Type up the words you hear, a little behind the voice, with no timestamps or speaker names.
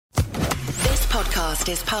podcast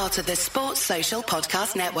is part of the Sports Social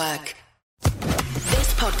Podcast Network.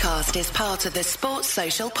 This podcast is part of the Sports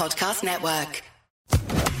Social Podcast Network.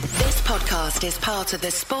 This podcast is part of the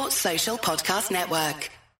Sports Social Podcast Network.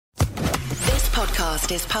 This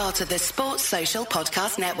podcast is part of the Sports Social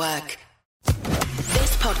Podcast Network.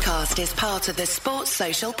 This podcast is part of the Sports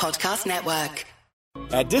Social Podcast Network.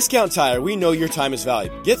 At Discount Tire, we know your time is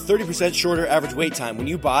valuable. Get 30% shorter average wait time when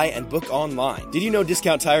you buy and book online. Did you know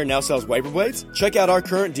Discount Tire now sells wiper blades? Check out our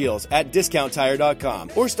current deals at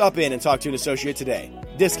discounttire.com or stop in and talk to an associate today.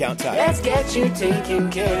 Discount Tire. Let's get you taken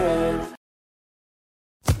care of.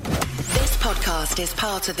 This podcast is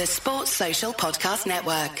part of the Sports Social Podcast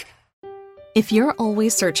Network. If you're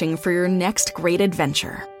always searching for your next great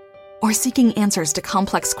adventure or seeking answers to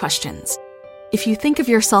complex questions, if you think of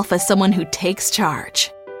yourself as someone who takes charge,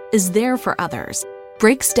 is there for others,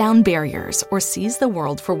 breaks down barriers, or sees the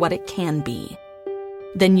world for what it can be,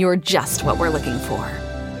 then you're just what we're looking for.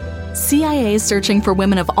 CIA is searching for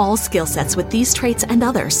women of all skill sets with these traits and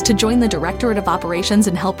others to join the Directorate of Operations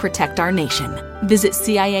and help protect our nation. Visit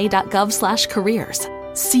cia.gov/careers.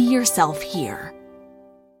 See yourself here.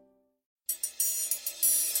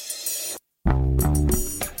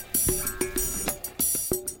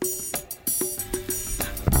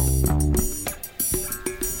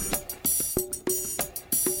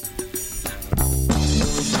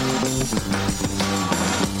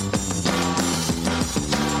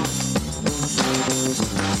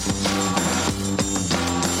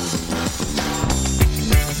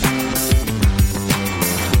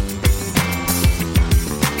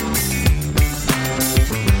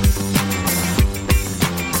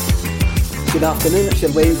 Good afternoon, it's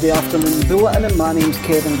your Wednesday afternoon bulletin and my name's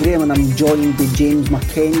Kevin Graham and I'm joined by James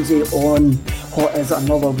Mackenzie on what is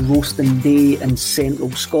another roasting day in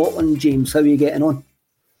central Scotland. James, how are you getting on?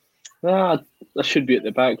 I should be at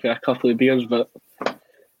the back with a couple of beers, but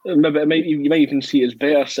maybe you might even see it's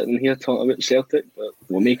better sitting here talking about Celtic, but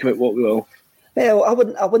we'll make of it what we will. Well, I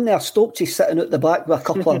wouldn't have stopped you sitting at the back with a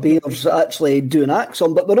couple of beers actually doing acts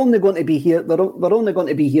on, but we're only going to be here. We're only going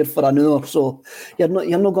to be here for an hour, so you're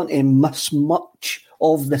not going to miss much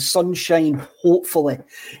of the sunshine. Hopefully,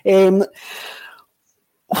 what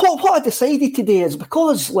I decided today is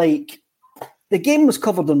because the game was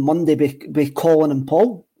covered on Monday by Colin and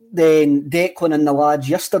Paul, then Declan and the lads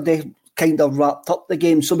yesterday kind of wrapped up the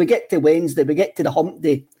game. So we get to Wednesday, we get to the hump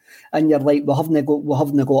day, and you're like, we haven't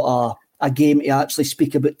got a game to actually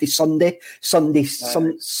speak about the Sunday. Sunday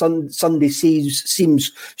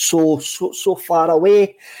seems so far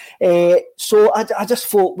away. So I just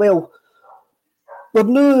thought, well, we're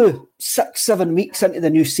now 6-7 weeks into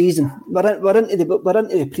the new season. We're into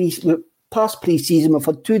the past pre-season. We've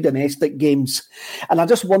had 2 domestic games, and I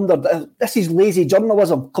just wondered if this is lazy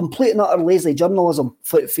journalism, complete and utter lazy journalism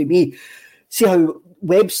for me. See how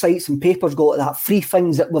websites and papers got that 3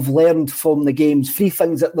 things that we've learned from the games, 3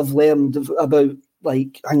 things that we've learned about,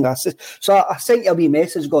 so I sent you a wee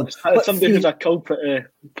message going, somebody who's a culprit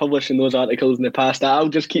publishing those articles in the past, I'll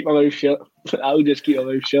just keep my mouth shut.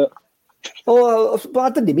 Oh, but I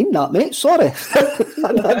didn't mean that, mate, sorry.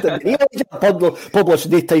 I didn't mean publish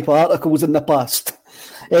these type of articles in the past.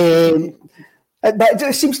 But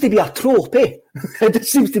it seems to be a trope, eh? It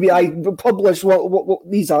just seems to be, I publish what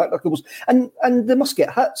these articles, and they must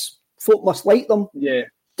get hits. Folk must like them. Yeah.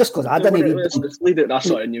 Just because I didn't read them. It's lead it that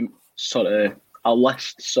sort of a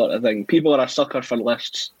list sort of thing. People are a sucker for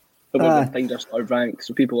lists. People find a sort of rank,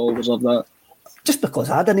 so people always love that. Just because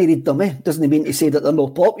I didn't read them, doesn't mean to say that they're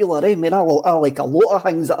not popular, I mean, I like a lot of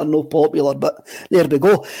things that are not popular, but there we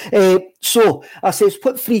go. So, I says,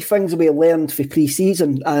 what 3 things we learned for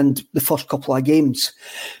pre-season and the first couple of games?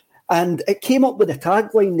 And it came up with a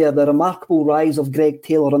tagline there, the remarkable rise of Greg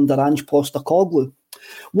Taylor under Ange Postecoglou.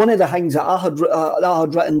 One of the things that I had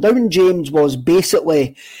written down, James, was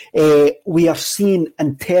basically we are seeing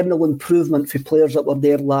internal improvement for players that were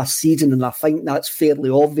there last season, and I think that's fairly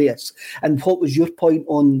obvious. And what was your point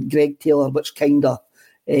on Greg Taylor, which kind of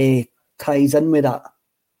ties in with that?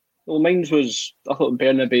 Well, mine was, I thought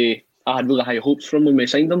Bernabe, I had really high hopes from when we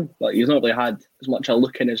signed him, but he's not really had as much a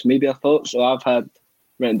look in as maybe I thought. So I've had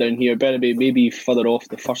written down here, Bernabe maybe further off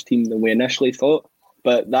the first team than we initially thought,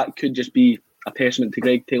 but that could just be a testament to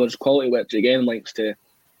Greg Taylor's quality, which again links to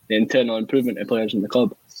the internal improvement of players in the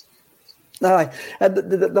club. Aye,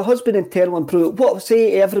 the husband internal improvement. What I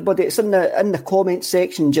say to everybody, it's in the comment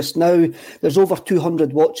section just now. There's over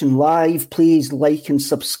 200 watching live. Please like and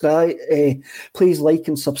subscribe.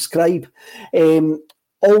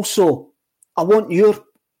 Also, I want your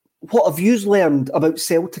what have you learned about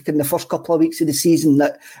Celtic in the first couple of weeks of the season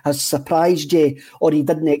that has surprised you, or you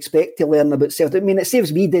didn't expect to learn about Celtic? I mean, it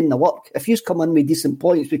saves me doing the work. If you come in with decent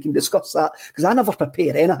points, we can discuss that, because I never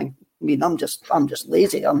prepare anything. I mean, I'm just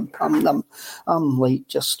lazy. I'm like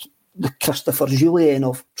just the Christopher Julian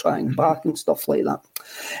of trying back and stuff like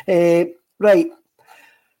that. Right,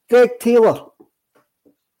 Greg Taylor.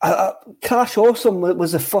 Crash Awesome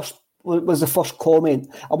was the first comment.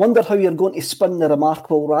 I wonder how you're going to spin the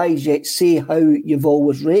remarkable rise, yet say how you've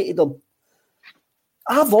always rated him.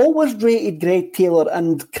 I've rated Greg Taylor,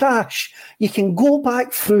 and Crash, you can go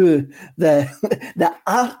back through the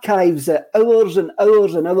archives, the hours and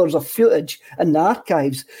hours and hours of footage in the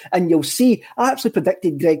archives, and you'll see I actually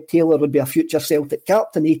predicted Greg Taylor would be a future Celtic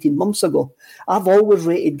captain 18 months ago. I've always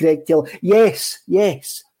rated Greg Taylor. Yes,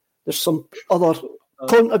 there's some other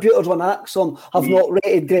contributors on Axon have not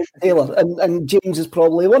rated Greg Taylor, and James is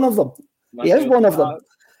probably one of them. He is one of them.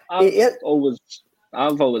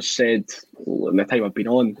 I've always said, in the time I've been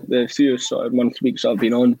on, the few sort of weeks I've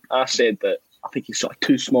been on, I said that I think he's sort of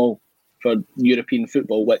too small for European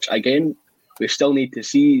football, which again, we still need to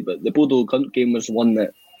see. But the Bodo Glimt game was one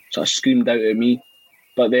that sort of screamed out at me.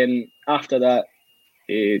 But then after that,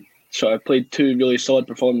 he sort of played two really solid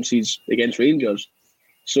performances against Rangers.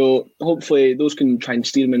 So hopefully those can try and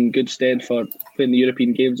steer him in good stead for playing the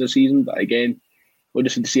European games this season. But again, we'll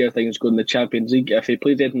just need to see how things go in the Champions League. If he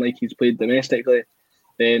plays anything like he's played domestically,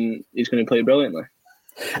 then he's going to play brilliantly.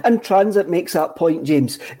 And Transit makes that point,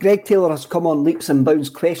 James. Greg Taylor has come on leaps and bounds.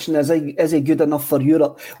 Question, is he good enough for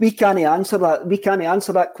Europe? We can't answer that. We can't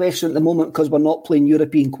answer that question at the moment because we're not playing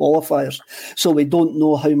European qualifiers. So we don't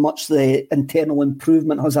know how much the internal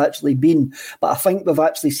improvement has actually been. But I think we've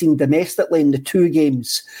actually seen domestically in the two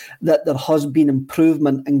games that there has been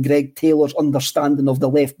improvement in Greg Taylor's understanding of the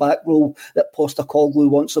left-back role that Postecoglou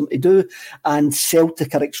wants him to do. And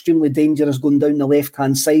Celtic are extremely dangerous going down the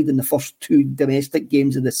left-hand side in the first two domestic games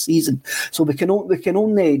of the season. So we can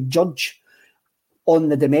only judge on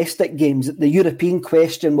the domestic games. The European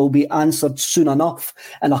question will be answered soon enough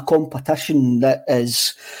in a competition that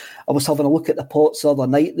is... I was having a look at the pots the other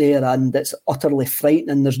night there, and it's utterly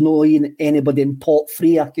frightening. There's no anybody in pot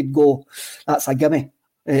 3 I could go, that's a gimme.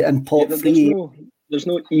 In pot 3... There's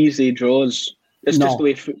no easy draws. It's just the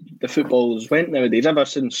way the football's went nowadays. Ever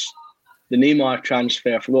since the Neymar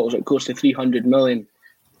transfer for what was it, close to 300 million,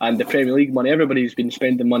 and the Premier League money, everybody's been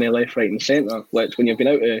spending money left, right and centre, which when you've been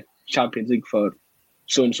out of Champions League for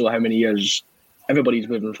so-and-so how many years, everybody's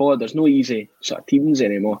moving forward. There's no easy sort of teams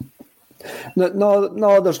anymore.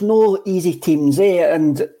 No, there's no easy teams there,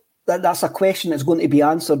 and that's a question that's going to be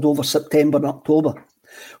answered over September and October,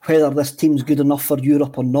 whether this team's good enough for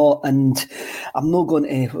Europe or not. And I'm not going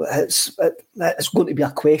to... It's going to be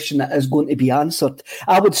a question that is going to be answered.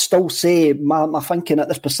 I would still say my thinking at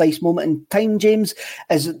this precise moment in time, James,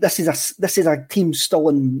 is this is a team still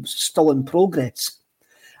in progress.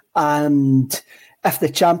 And if the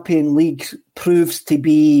Champions League proves to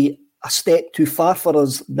be a step too far for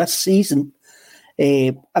us this season,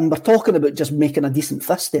 and we're talking about just making a decent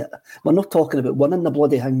fist at it. We're not talking about winning the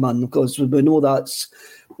bloody thing, man, because we know that's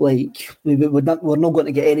like we're not going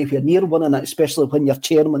to get anywhere near winning it, especially when your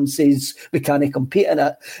chairman says we can't compete in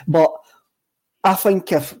it. But I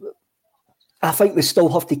think we still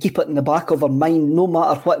have to keep it in the back of our mind. No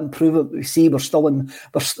matter what improvement we see, we're still in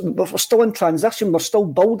transition. We're still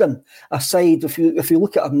building a side. If you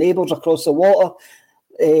look at our neighbours across the water,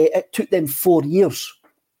 it took them 4 years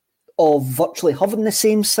of virtually having the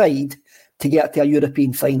same side to get to a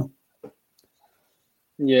European final.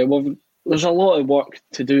 Yeah, well, there's a lot of work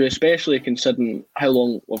to do, especially considering how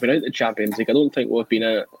long we've been out of the Champions League. I don't think we've been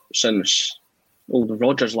out since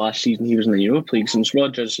Rodgers last season. He was in the Europa League since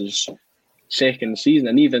Rodgers' second season,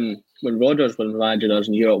 and even when Rodgers was managing us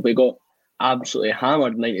in Europe, we got absolutely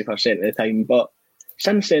hammered 90% of the time. But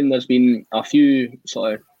since then, there's been a few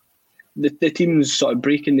sort of the teams sort of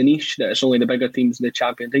breaking the niche that it's only the bigger teams in the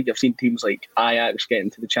Champions League. You've seen teams like Ajax get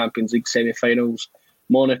into the Champions League semi-finals.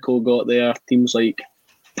 Monaco got there. Teams like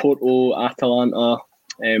Porto, Atalanta,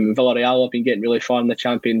 Villarreal have been getting really far in the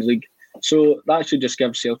Champions League. So that should just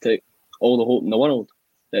give Celtic all the hope in the world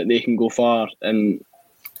that they can go far and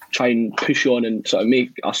try and push on and sort of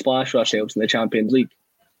make a splash for ourselves in the Champions League.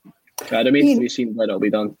 It remains to be seen when it'll be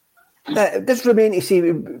done. It does remain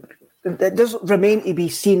to be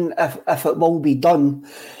seen if it will be done.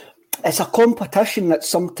 It's a competition that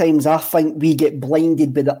sometimes I think we get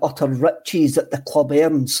blinded by the utter riches that the club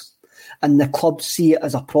earns, and the club see it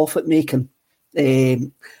as a profit-making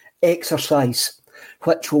exercise,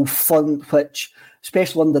 which,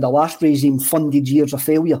 especially under the last regime, funded years of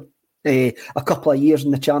failure. a couple of years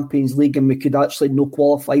in the Champions League and we could actually no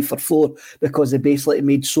qualify for 4 because they basically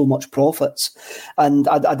made so much profits. And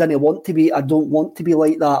I don't want to be like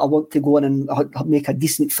that. I want to go in and make a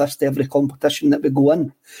decent fist every competition that we go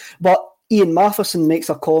in. But Ian Matheson makes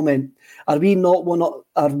a comment. Are we not one of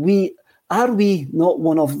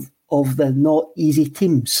the not easy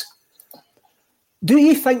teams? Do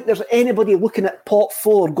you think there's anybody looking at pot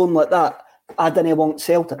 4 going like that? I don't want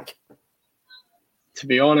Celtic. To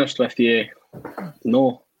be honest with you,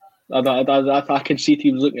 no. I can see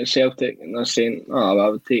teams looking at Celtic and they're saying, I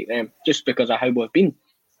would take them just because of how we've been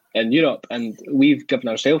in Europe. And we've given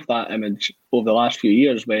ourselves that image over the last few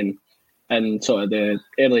years when in sort of the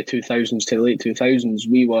early 2000s to the late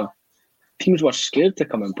 2000s, teams were scared to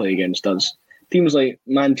come and play against us. Teams like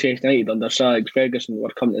Manchester United under Sir Alex Ferguson were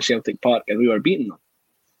coming to Celtic Park and we were beating them.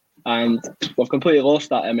 And we've completely lost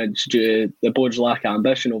that image due to the board's lack of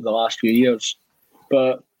ambition over the last few years.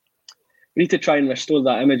 But we need to try and restore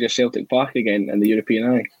that image of Celtic Park again in the European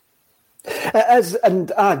eye. It is,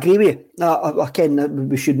 and I agree with you. Again,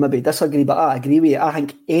 we should maybe disagree, but I agree with you. I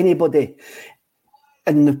think anybody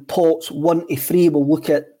in the pots 1 to 3 will look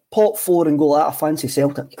at pot 4 and go, I fancy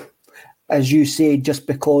Celtic, as you say, just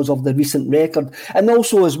because of the recent record. And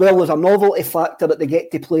also as well as a novelty factor that they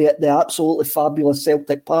get to play at the absolutely fabulous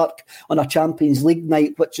Celtic Park on a Champions League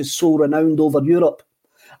night, which is so renowned over Europe.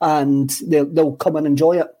 And they'll come and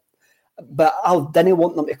enjoy it. But I didn't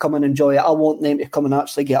want them to come and enjoy it. I want them to come and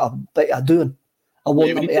actually get a bit of doing. I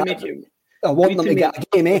want them to get a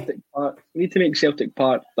game, eh? We need to make Celtic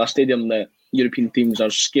Park a stadium that European teams are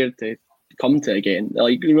scared to come to again.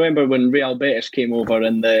 Like, remember when Real Betis came over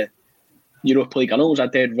in the Europa League? I know it was a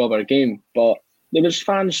dead rubber game, but there was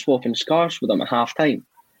fans swapping scarves with them at half time.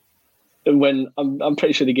 When I'm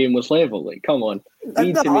pretty sure the game was level. Like, come on.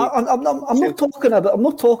 I'm not talking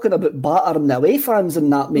about battering the away fans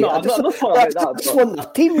and that, mate. No, I'm not talking about that. I just want their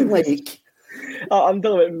team, like. I'm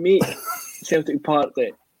talking about make Celtic Park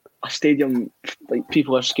that a stadium like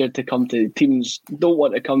people are scared to come to. Teams don't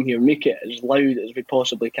want to come here. Make it as loud as we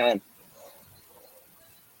possibly can.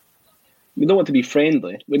 We don't want to be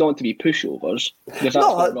friendly. We don't want to be pushovers because that's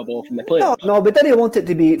what rub off in the players. No, we didn't want it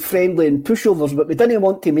to be friendly and pushovers, but we didn't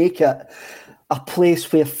want to make it a place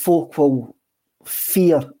where folk will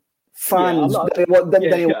fear fans. I'm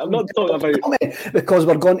not talking about because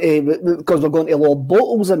we're going to lob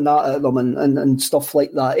bottles and that at them and stuff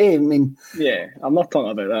like that. Eh? I mean, yeah, I'm not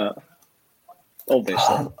talking about that.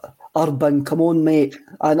 Obviously. Urban, come on, mate.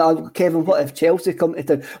 And Kevin, what if Chelsea come to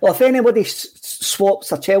town? Well, if anybody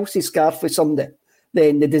swaps a Chelsea scarf with somebody,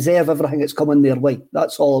 then they deserve everything that's coming their way.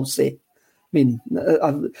 That's all I'll say. I mean,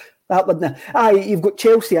 that wouldn't. You've got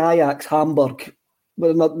Chelsea, Ajax, Hamburg,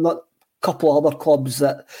 well, not a couple of other clubs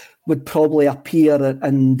that would probably appear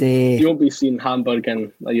and you won't be seeing Hamburg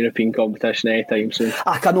in a European competition anytime soon.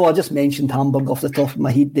 I know, I just mentioned Hamburg off the top of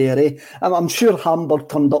my head there. Eh? I'm sure Hamburg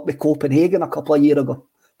turned up with Copenhagen a couple of years ago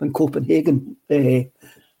when Copenhagen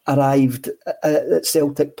arrived at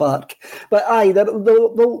Celtic Park. But there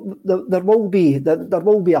will be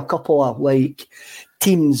a couple of like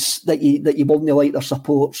teams that you won't like their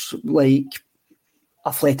supports, like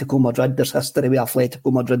Atletico Madrid. There's history with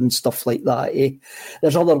Atletico Madrid and stuff like that. Eh?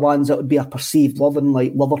 There's other ones that would be a perceived loving,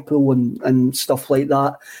 like Liverpool and stuff like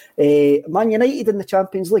that. Man United in the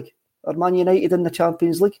Champions League. Are Man United in the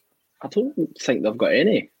Champions League? I don't think they've got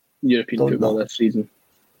any European football this season.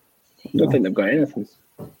 I don't think they've got anything.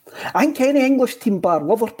 I think any English team bar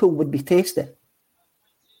Liverpool would be tasty.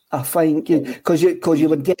 I think because you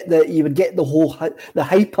would get the whole the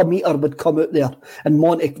hypermeter would come out there, and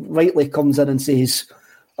Monty rightly comes in and says,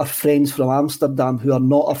 "Our friends from Amsterdam who are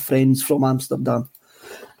not our friends from Amsterdam."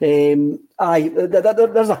 There's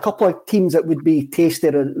a couple of teams that would be tasty,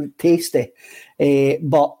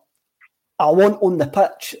 but I want on the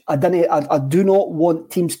pitch. I do not want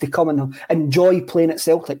teams to come and enjoy playing at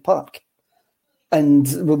Celtic Park. And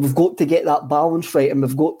we've got to get that balance right, and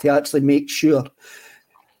we've got to actually make sure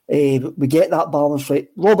we get that balance right.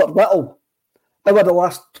 Robert Whittle, over the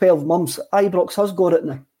last 12 months, Ibrox has got it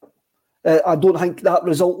now. I don't think that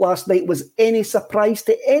result last night was any surprise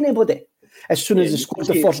to anybody as soon as they scored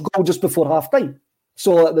the first goal just before half-time.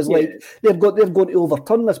 So it was like they're going to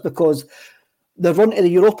overturn this because the run to the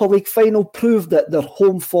Europa League final proved that their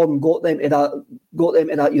home form got them to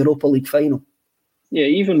that Europa League final. Yeah,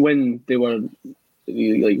 even when they were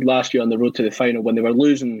like last year on the road to the final, when they were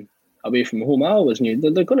losing away from home, I always knew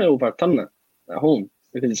they're going to overturn it at home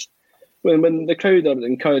because when the crowd are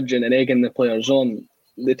encouraging and egging the players on,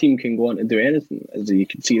 the team can go on to do anything. As you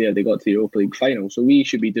can see there, they got to the Europa League final, so we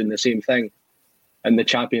should be doing the same thing in the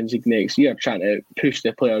Champions League next year, trying to push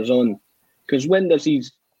the players on. Because when there's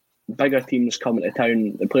these bigger teams coming to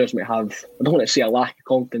town, the players might have, I don't want to say a lack of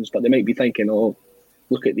confidence, but they might be thinking, oh,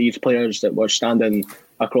 look at these players that we're standing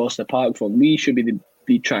across the park from. We should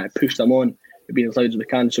be trying to push them on and be as loud as we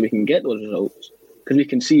can so we can get those results. Because we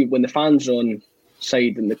can see when the fans are on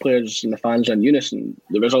side and the players and the fans are in unison,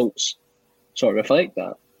 the results sort of reflect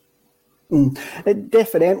that.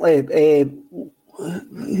 Definitely.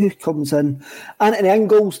 Who comes in? Anthony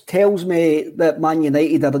Ingalls tells me that Man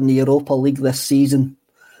United are in the Europa League this season.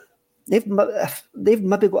 They've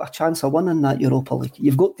maybe got a chance of winning that Europa League.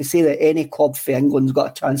 You've got to say that any club for England's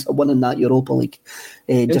got a chance of winning that Europa League.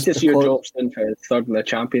 Just this year drops in for third in the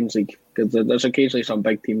Champions League, because there's occasionally some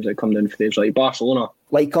big teams that come down for these, like Barcelona.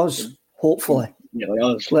 Like us, hopefully. Yeah, like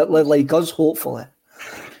us. Like us, hopefully.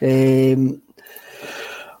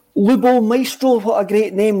 Lubo Maestro, what a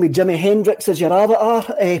great name, with Jimi Hendrix as your avatar.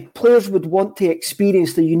 Players would want to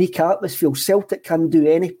experience the unique atmosphere Celtic can do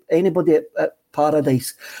anybody at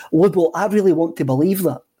Paradise. Lubo, I really want to believe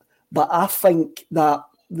that, but I think that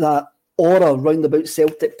aura round about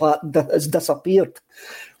Celtic Park has disappeared,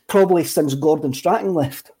 probably since Gordon Strachan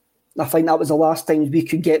left. I think that was the last time we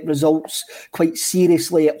could get results quite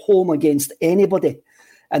seriously at home against anybody,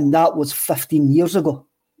 and that was 15 years ago.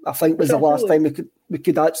 I think was the last time we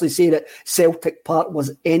could actually say that Celtic Park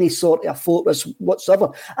was any sort of fortress whatsoever.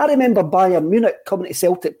 I remember Bayern Munich coming to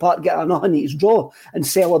Celtic Park, getting a nothing each draw and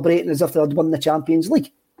celebrating as if they had won the Champions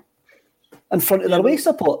League in front of their away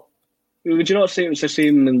support. Would you not say it was the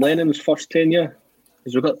same in Lennon's first tenure?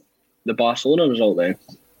 Because we got the Barcelona result then.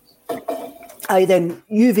 Aye, then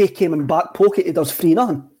Juve came and back pocketed us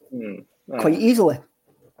 3-0 quite easily.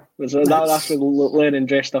 That's when Lennon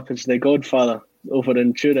dressed up as the Godfather over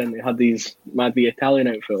in Turin. He had these the Italian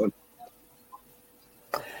outfit on.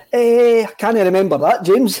 I can't remember that,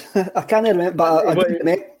 James. I can't remember. But I didn't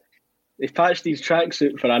remember. He patched his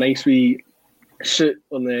tracksuit for a nice wee suit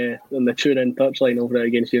on the Turin touchline over there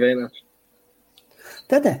against Juventus.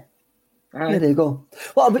 Did he? Aye. There you go.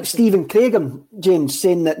 What about Stephen Craigan, James,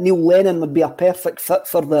 saying that Neil Lennon would be a perfect fit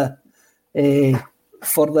for the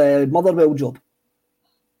Motherwell job?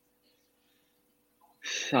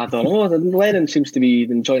 I don't know. Lennon seems to be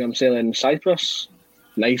enjoying himself in Cyprus.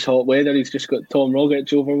 Nice hot weather. He's just got Tom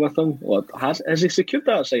Rogic over with him. Has he secured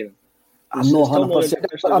that signing? I'm not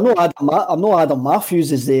 100%. I know Adam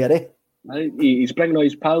Matthews is there. He's bringing all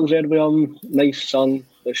his pals there with him. Nice sun.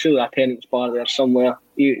 There's surely a tenants bar there somewhere.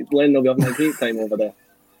 Lennon will be having a great time over there.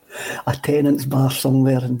 A tenants bar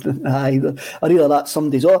somewhere, or either that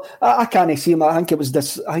somebody's. I can't see him. I think it was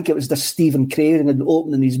this Stephen Craigan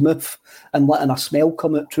opening his mouth and letting a smell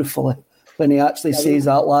come out. Truthfully, when he actually says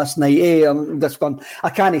that last night, I'm just going. I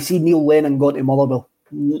can't see Neil Lennon going to Motherwell.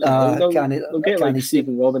 They'll get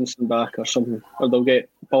Stephen Robinson back or something, or they'll get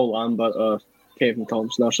Paul Lambert or Kevin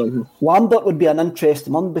Thompson or something. Lambert would be an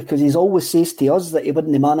interesting one because he's always says to us that he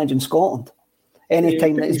wouldn't manage in Scotland.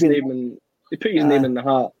 Anytime that he's been. He put his name in the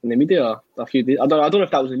hat in the media a few days. I don't know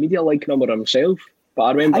if that was the media liking him or himself, but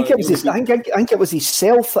I remember. I think it was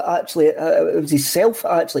himself that actually. It was himself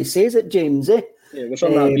that actually says it, James. Yeah, it was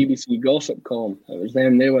on that BBC gossip column. It was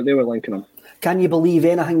them. They were linking him. Can you believe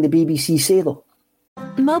anything the BBC say though?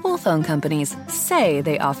 Mobile phone companies say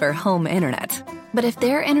they offer home internet. But if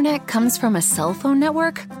their internet comes from a cell phone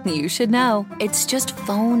network, you should know. It's just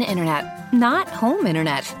phone internet, not home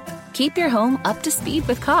internet. Keep your home up to speed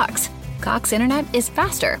with Cox. Cox Internet is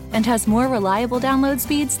faster and has more reliable download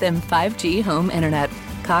speeds than 5G home internet.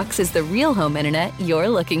 Cox is the real home internet you're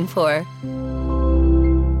looking for.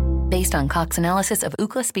 Based on Cox analysis of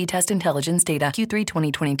Ookla speed test intelligence data Q3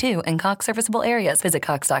 2022 and Cox serviceable areas, visit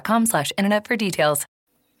cox.com/internet for details.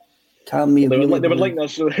 They would link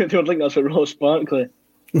us with Ross Barkley.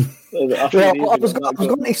 I was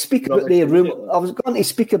going to speak about the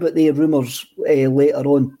rumours later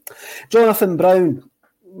on. Jonathan Brown.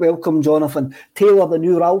 Welcome, Jonathan. Taylor, the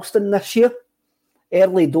new Ralston this year.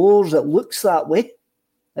 Early doors, it looks that way.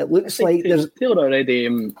 It looks like there's Taylor already.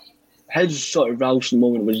 His sort of Ralston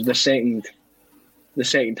moment was the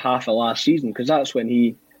second half of last season, because that's when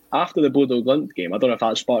he, after the Bodo Glimt game, I don't know if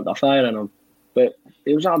that sparked a fire in him, but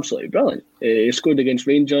it was absolutely brilliant. He scored against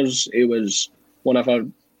Rangers. It was one of our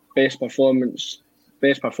best performers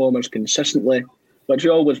consistently, which we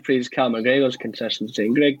always praise Cal McGregor's consistency,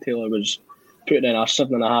 and Greg Taylor was putting in a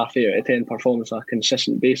 7.5 out of 10 performance on a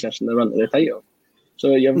consistent basis in the run to the title.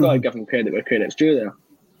 So you've got to give him credit where credit's due there.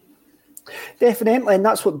 Definitely, and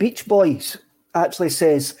that's what Beach Boys actually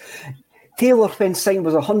says. Taylor, when signed,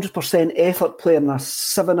 was a 100% effort player in a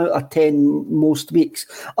 7 out of 10 most weeks.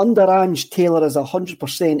 Under Ange, Taylor is a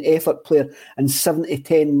 100% effort player in 7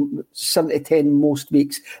 to 10 most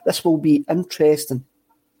weeks. This will be interesting.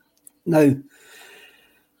 Now,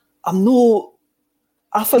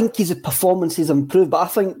 I think his performance has improved, but I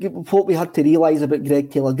think what we had to realise about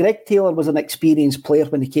Greg Taylor was an experienced player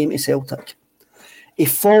when he came to Celtic. He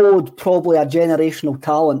followed probably a generational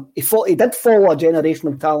talent. He did follow a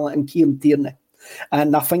generational talent in Kieran Tierney,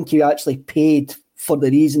 and I think he actually paid for the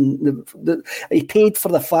reason. He paid for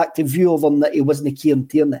the fact of view of him that he wasn't Kieran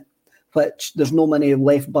Tierney, which there's no many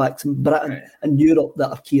left backs in Britain and Europe that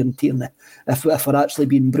are Kieran Tierney. If we're actually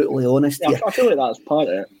being brutally honest, yeah, I feel like that's part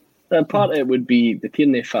of it. Part of it would be the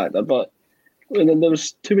Tierney factor, but there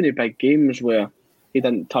was too many big games where he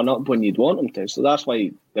didn't turn up when you'd want him to, so that's why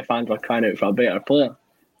the fans were crying out for a better player.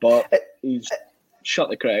 But he's shut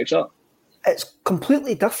the critics up. It's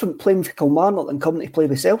completely different playing for Kilmarnock than coming to play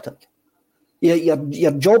with Celtic.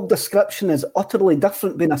 Your job description is utterly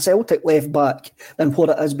different being a Celtic left back than what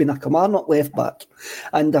it is being a Kilmarnock left back.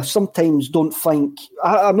 And I sometimes don't think,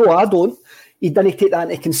 I know I don't, you didn't take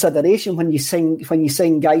that into consideration when you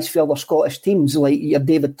sign guys for other Scottish teams like your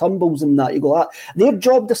David Turnbulls and that. You go, their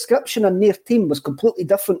job description and their team was completely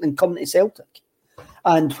different than coming to Celtic.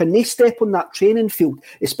 And when they step on that training field,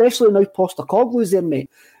 especially now Postecoglou's there,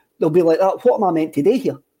 mate, they'll be like, what am I meant to do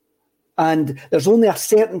here? And there's only a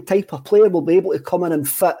certain type of player will be able to come in and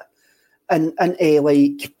fit into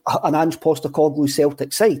like an Ange Postecoglou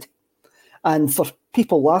Celtic side. And for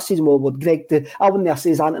people last season, would Greg do? I wouldn't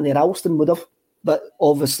say Anthony Ralston would have, but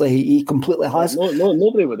obviously he completely has. No,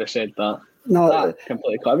 nobody would have said that. No, that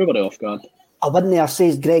completely caught everybody off guard. I wouldn't have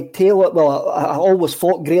said Greg Taylor. Well, I always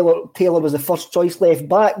thought Taylor was the first choice left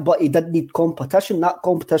back, but he did need competition. That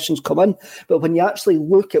competition's come in. But when you actually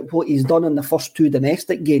look at what he's done in the first 2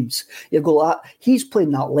 domestic games, you go, he's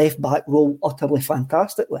playing that left back role utterly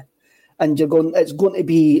fantastically. And you're going, it's going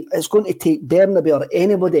to take Bernabei or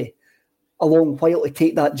anybody a long while to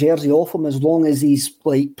take that jersey off him, as long as his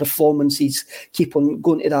performances keep on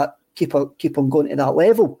going to that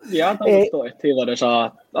level. Yeah, I always thought of Taylor as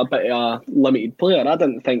a bit of a limited player. I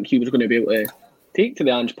didn't think he was going to be able to take to the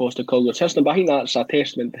Ange Postecoglou system, but I think that's a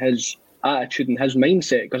testament to his attitude and his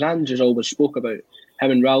mindset, because Ange has always spoke about him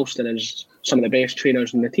and Ralston as some of the best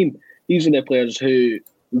trainers in the team. These are the players who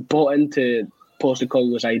bought into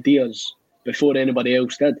Postecoglou's ideas before anybody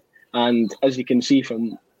else did, and as you can see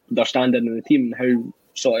from their standing in the team,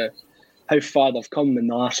 how far they've come in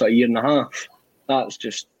the last year and a half, that's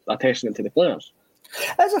just a testament to the players.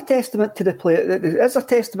 It's a testament to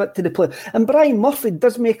the player. And Brian Murphy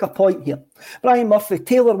does make a point here. Brian Murphy,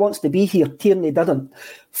 Taylor wants to be here, Tierney didn't.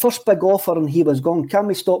 First big offer and he was gone. Can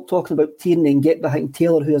we stop talking about Tierney and get behind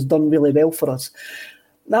Taylor, who has done really well for us?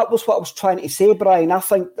 That was what I was trying to say, Brian. I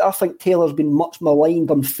think Taylor's been much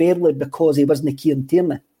maligned unfairly because he wasn't Kieran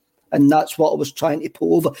Tierney. And that's what I was trying to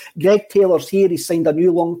pull over. Greg Taylor's here. He signed a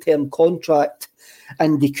new long-term contract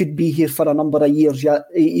and he could be here for a number of years yet.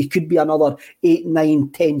 He could be another 8,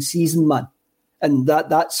 9, 10 season man. And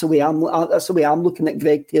that's the way I'm looking at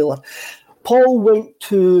Greg Taylor. Paul we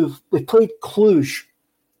played Cluj,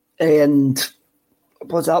 and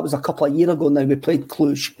that was a couple of years ago now. We played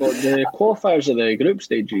Cluj. Well, the qualifiers are the group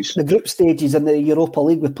stages. The group stages in the Europa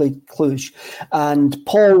League, we played Cluj. And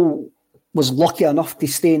Paul was lucky enough to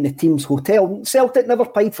stay in the team's hotel. Celtic never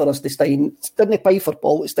paid for us to stay in. Didn't pay for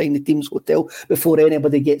Paul to stay in the team's hotel before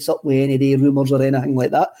anybody gets up with any rumours or anything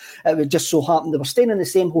like that. It would just so happen they were staying in the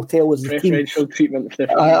same hotel as the team. Preferential treatment for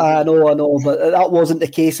the I know, but that wasn't the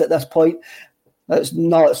case at this point. It's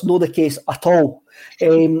not the case at all.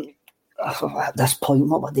 At this point,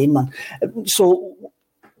 what am I doing, man? So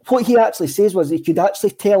what he actually says was he could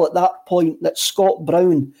actually tell at that point that Scott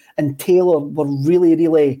Brown and Taylor were really,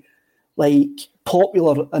 really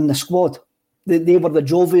popular in the squad. They were the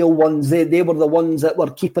jovial ones. They were the ones that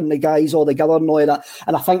were keeping the guys all together and all that.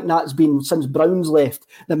 And I think that's been, since Brown's left,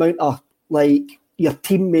 the amount of your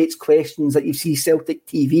teammates' questions that you see Celtic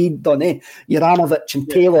TV done. Juranovic and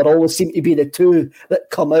Taylor always seem to be the two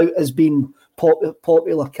that come out as being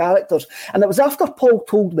popular characters. And it was after Paul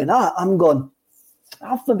told me that, I'm going,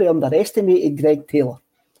 I've maybe underestimated Greg Taylor's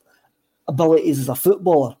abilities as a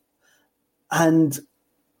footballer. And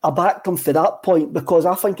I backed him for that point, because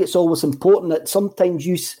I think it's always important that sometimes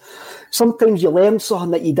you learn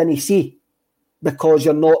something that you didn't see because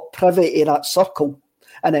you're not privy to that circle,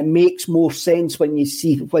 and it makes more sense when you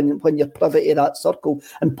see when you're privy to that circle.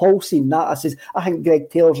 And Paul seen that. I says, I think Greg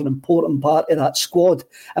Taylor's an important part of that squad,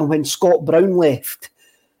 and when Scott Brown left,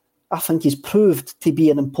 I think he's proved to be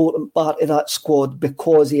an important part of that squad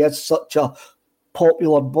because he is such a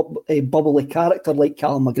popular bubbly character like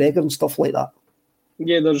Callum McGregor and stuff like that.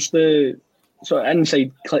 Yeah, there's the sort of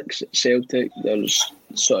inside cliques at Celtic. There's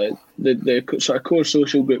sort of the sort of core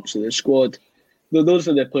social groups of the squad. Those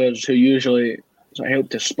are the players who usually sort of help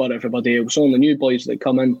to spur everybody else on. The new boys that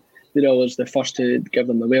come in, they're always the first to give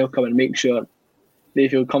them the welcome and make sure they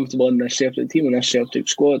feel comfortable in this Celtic team and this Celtic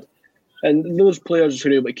squad. And those players who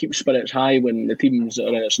are able to keep spirits high when the teams are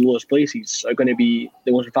in its lowest places are going to be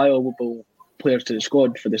the most valuable players to the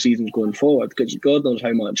squad for the seasons going forward, because God knows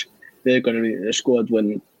how much they're going to be the squad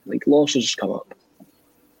when losses come up.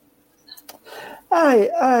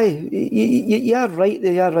 Aye, you're right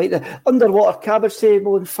there, you're right there. Underwater Cabbage said,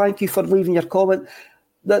 well, thank you for leaving your comment,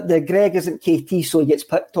 that the Greg isn't KT, so he gets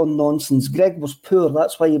picked on nonsense. Greg was poor,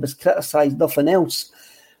 that's why he was criticised, nothing else.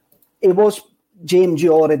 He was, James,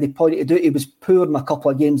 you already pointed out, he was poor in a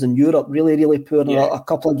couple of games in Europe, really, really poor in a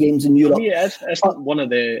couple of games in Europe. Yeah, it isn't one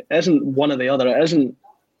of the other. It isn't,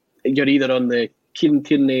 you're either on the Kieran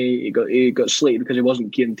Tierney, he got slated because he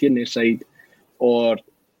wasn't Kieran Tierney's side, or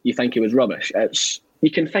you think he was rubbish. You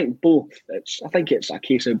can think both. I think it's a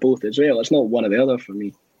case of both as well. It's not one or the other for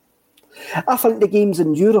me. I think the games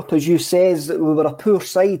in Europe, as you says, we were a poor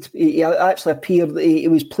side. He actually appeared, he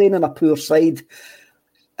was playing in a poor side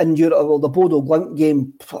in Europe. Well, the Bodo Glimt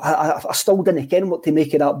game, I still didn't ken what to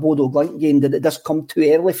make of that Bodo Glimt game. Did it just come too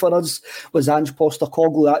early for us? Was Ange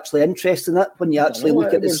Postecoglou actually interested in it when you actually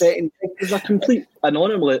look at the setting? It was a complete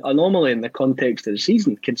anomaly in the context of the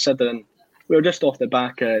season, considering we were just off the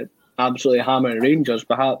back of absolutely hammering Rangers,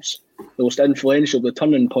 perhaps the most influential, the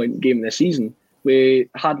turning point game of the season. We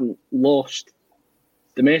hadn't lost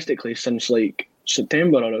domestically since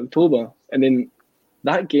September or October, and then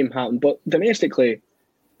that game happened. But domestically,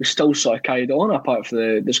 we still sort of carried on, apart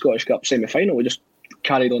from the Scottish Cup semi-final. We just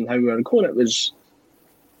carried on how we were going. It was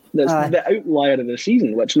the outlier of the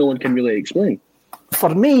season, which no one can really explain. For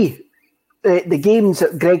me, the games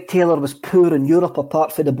that Greg Taylor was poor in Europe,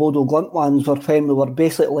 apart from the Bodo Glimt ones, were when we were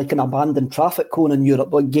basically like an abandoned traffic cone in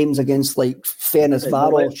Europe, like games against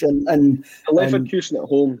Ferencváros and Leverkusen at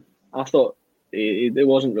home. I thought it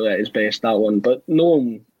wasn't really at his best, that one, but no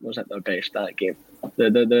one was at their best that game.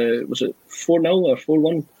 Was it 4-0 or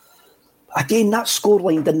 4-1? Again, that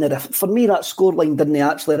scoreline didn't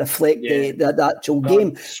actually reflect the actual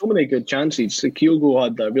game. So many good chances. Kyogo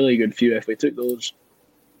had a really good few. If we took those,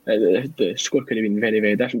 the score could have been very,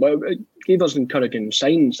 very different. But it gave us encouraging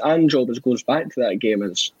signs. Ange always goes back to that game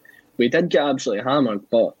as we did get absolutely hammered,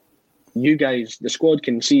 but you guys, the squad,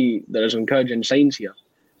 can see there's encouraging signs here.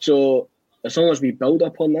 So as long as we build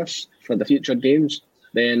up on this for the future games,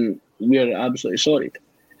 then we're absolutely sorted.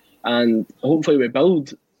 And hopefully we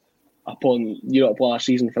build upon Europe last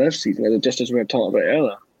season for this season, just as we were talking about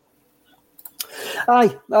earlier.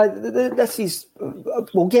 This is.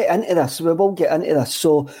 We'll get into this. We will get into this.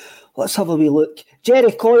 So let's have a wee look.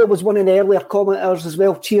 Jerry Coyle was one of the earlier commenters as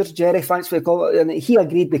well. Cheers, Jerry. Thanks for the comment. And he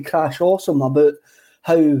agreed with Crash Awesome about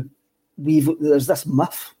how there's this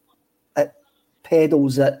myth at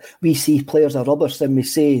pedals that we see players are rubbish and we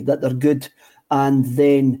say that they're good, and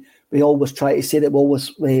then we always try to say that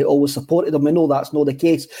we always supported them. We know that's not the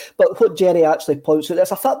case. But what Jerry actually points out,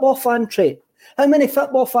 it's a football fan trait. How many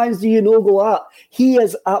football fans do you know go at? He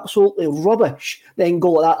is absolutely rubbish. Then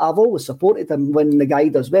go at that. I've always supported him when the guy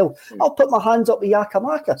does well. I'll put my hands up with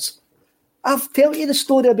Giakoumakis. I've told you the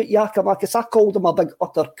story about Giakoumakis. I called him a big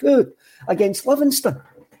utter coup against Livingston.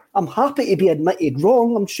 I'm happy to be admitted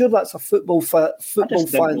wrong. I'm sure that's a football fan's way.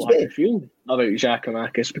 I just feel about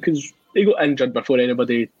Giakoumakis because he got injured before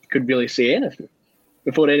anybody could really say anything,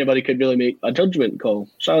 before anybody could really make a judgment call.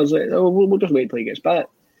 So I was like, oh, we'll just wait till he gets back.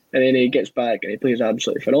 And then he gets back and he plays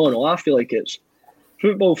absolutely phenomenal. I feel like it's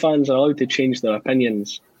football fans are allowed to change their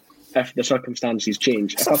opinions if the circumstances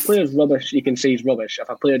change. If a player's rubbish, you can say he's rubbish. If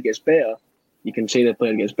a player gets better, you can say the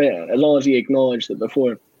player gets better, as long as you acknowledge that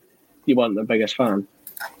before you weren't the biggest fan.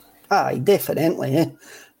 Aye, definitely.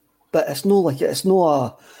 But it's no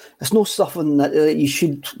something that you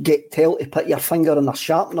should get told to put your finger in a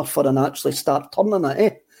sharpener for and actually start turning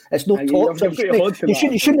it. It's no torture.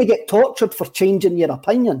 You shouldn't get tortured for changing your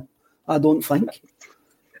opinion, I don't think.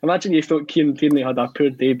 Imagine you thought Kieran Tierney had a poor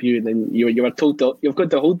debut and then you were told you've got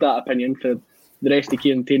to hold that opinion for the rest of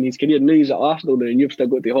Kieran Tierney's career. Now he's at Arsenal now and you've still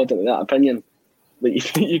got to hold on to that opinion.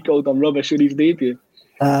 Like you called him rubbish on his debut.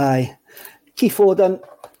 Aye. Keith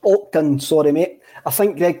Ogden, sorry mate. I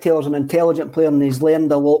think Greg Taylor's an intelligent player and he's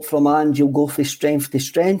learned a lot from Ange. He'll go from strength to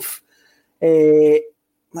strength.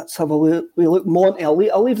 Let's have a look. Monty, I'll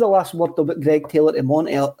leave the last word about Greg Taylor to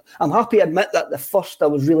Monty. I'm happy to admit that the first I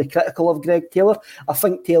was really critical of Greg Taylor. I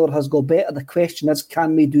think Taylor has got better. The question is,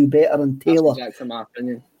 can we do better than Taylor? That's exactly my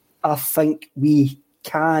opinion. I think we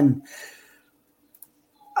can.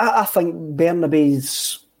 I think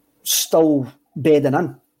Bernabei's still bedding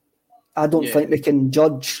in. I don't think we can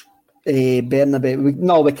judge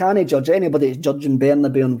Bernabei. We can't judge anybody judging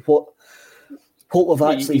Bernabei on what what we've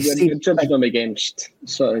actually seen. You judge them against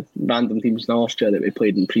sort of random teams in Austria that we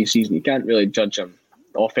played in pre-season. You can't really judge them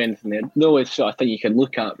off anything there. The only sort of thing you can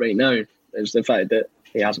look at right now is the fact that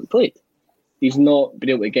he hasn't played. He's not been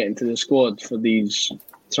able to get into the squad for these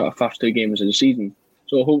sort of first 2 games of the season.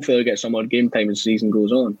 So hopefully he'll get some more game time as the season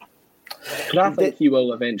goes on. But I think he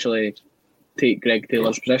will eventually take Greg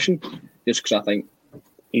Taylor's position, just because I think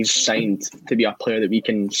he's signed to be a player that we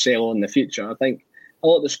can sell on in the future. I think a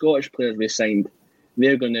lot of the Scottish players we signed,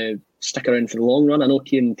 they're going to stick around for the long run. I know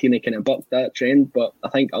Kieran Tierney kind of bucked that trend, but I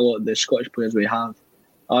think a lot of the Scottish players we have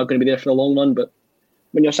are going to be there for the long run. But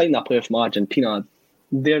when you're signing a player from Argentina,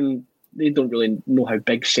 they don't really know how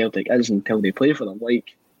big Celtic is until they play for them.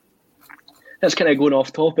 Like, that's kind of going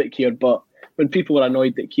off topic here, but when people were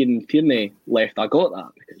annoyed that Kieran Tierney left, I got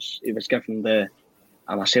that because he was given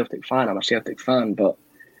I'm a Celtic fan. But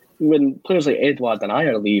when players like Edward and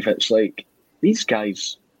Ayer leave, it's like, these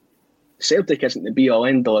guys, Celtic isn't the be-all,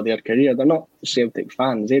 end-all of their career. They're not Celtic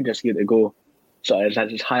fans. They're just here to go sort of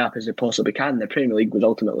as high up as they possibly can. The Premier League was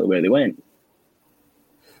ultimately where they went.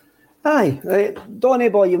 Aye, Donny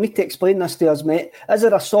boy, you need to explain this to us, mate. Is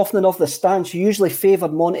there a softening of the stance? You usually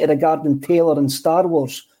favoured Monty regarding Taylor and Star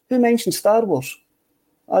Wars. Who mentioned Star Wars?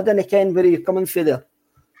 I didn't ken where you're coming from there.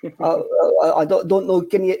 I don't know.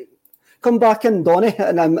 Can you come back in, Donny,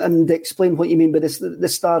 and explain what you mean by the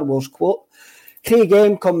Star Wars quote? Craig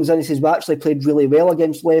M comes in and says, we actually played really well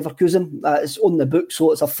against Leverkusen. It's on the book,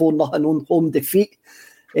 so it's a 4-0 home defeat.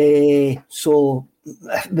 So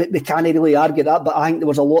we can't really argue that, but I think there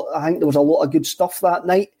was a lot of good stuff that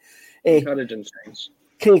night. Encouraging signs.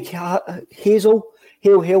 Craig Hazel,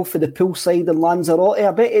 hail for the poolside in Lanzarote.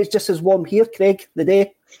 I bet it's just as warm here, Craig, the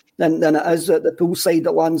day than it is at the poolside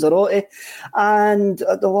at Lanzarote. And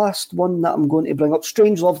the last one that I'm going to bring up,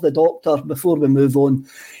 Strange Love the Doctor, before we move on.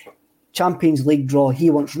 Champions League draw. He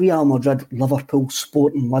wants Real Madrid, Liverpool,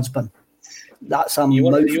 Sporting Lisbon. That's a you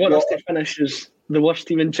want us to finish as the worst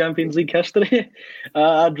team in Champions League history?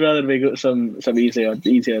 I'd rather we got some easier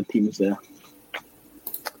teams there.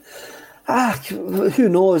 Who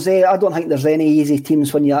knows? I don't think there's any easy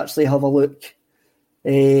teams when you actually have a look.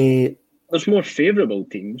 There's more favourable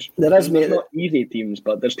teams. There is, mate. There's not easy teams,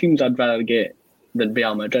 but there's teams I'd rather get than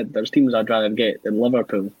Real Madrid. There's teams I'd rather get than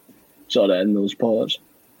Liverpool, sort of in those pots.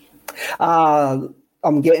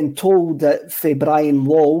 I'm getting told that for Brian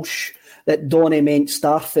Walsh that Donny meant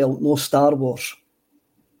Starfelt, no Star Wars.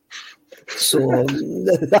 So that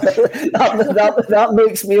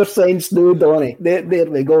makes more sense now, Donny. There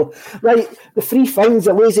we go. Right, the three things,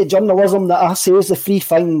 the lazy journalism that I say is the three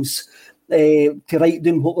things to write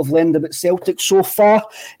down what we've learned about Celtic so far.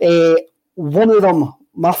 One of them,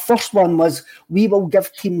 my first one was, we will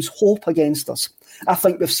give teams hope against us. I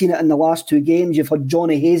think we've seen it in the last 2 games. You've had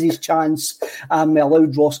Johnny Hayes' chance, and we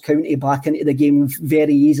allowed Ross County back into the game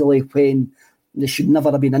very easily when they should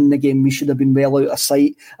never have been in the game. We should have been well out of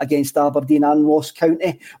sight against Aberdeen and Ross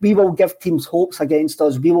County. We will give teams hopes against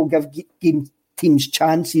us. We will give teams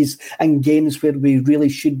chances in games where we really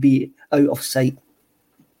should be out of sight.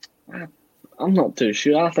 I'm not too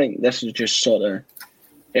sure. I think this is just sort of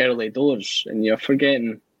early doors, and you're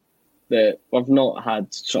forgetting that we've not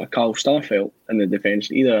had sort of Carl Starfelt in the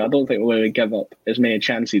defence either. I don't think we're going to give up as many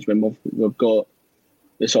chances when we've got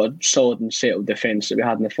the sort of solid and settled defence that we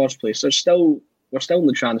had in the first place. We're still in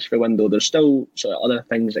the transfer window. There's still sort of other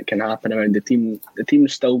things that can happen around the team. The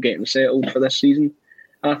team's still getting settled for this season.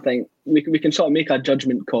 I think we can sort of make a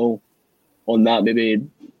judgment call on that maybe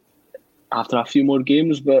after a few more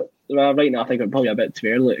games, but right now I think it's probably a bit too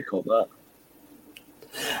early to call that.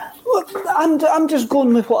 Look, I'm just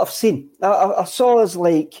going with what I've seen. I saw us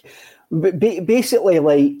like basically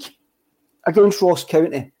like against Ross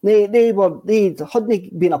County. They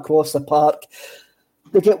hadn't been across the park.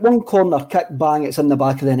 They get one corner kick, bang, it's in the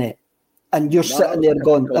back of the net, and you're sitting there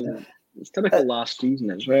going. It's typical last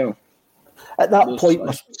season as well. At that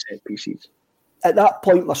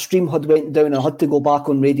point, my stream had went down and I had to go back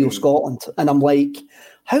on Radio Scotland, and I'm like,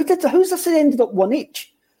 how's this ended up 1-1?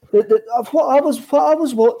 What I was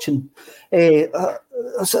watching, I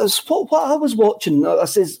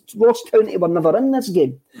says Ross County were never in this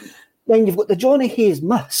game. Then you've got the Johnny Hayes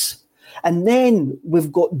miss, and then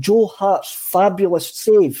we've got Joe Hart's fabulous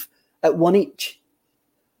save at 1-1.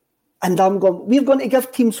 And I'm going, we're going to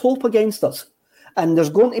give teams hope against us, and there's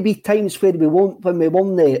going to be times where we won't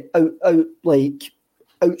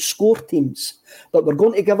outscore teams, but we're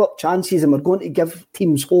going to give up chances and we're going to give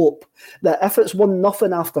teams hope that if it's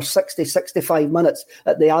 1-0 after 60, 65 minutes,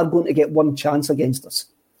 that they are going to get one chance against us.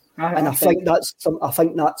 I think that's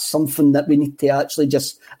something that we need to actually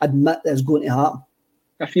just admit is going to happen.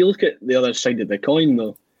 If you look at the other side of the coin,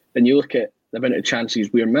 though, and you look at the amount of chances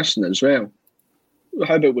we're missing as well.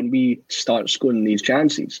 How about when we start scoring these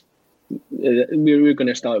chances? We're going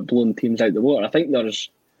to start blowing teams out the water. I think there's...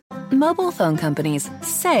 Mobile phone companies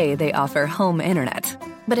say they offer home internet.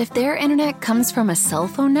 But if their internet comes from a cell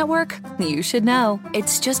phone network, you should know.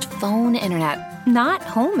 It's just phone internet, not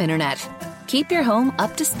home internet. Keep your home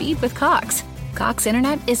up to speed with Cox. Cox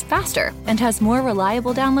internet is faster and has more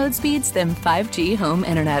reliable download speeds than 5G home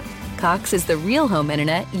internet. Cox is the real home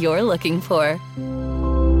internet you're looking for.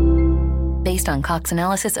 Based on Cox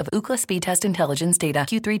analysis of Ookla speed test intelligence data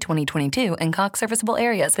Q3 2022 and Cox serviceable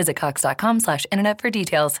areas, visit cox.com/internet for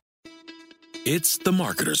details. It's the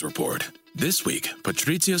Marketer's Report. This week,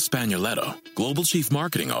 Patrizia Spagnoletto, Global Chief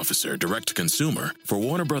Marketing Officer, Direct-to-Consumer for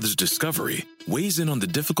Warner Brothers Discovery, weighs in on the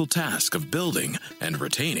difficult task of building and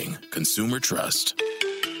retaining consumer trust.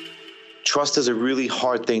 Trust is a really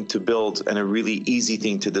hard thing to build and a really easy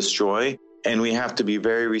thing to destroy, and we have to be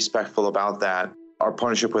very respectful about that. Our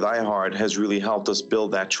partnership with iHeart has really helped us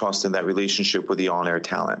build that trust and that relationship with the on-air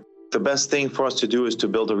talent. The best thing for us to do is to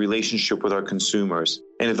build a relationship with our consumers.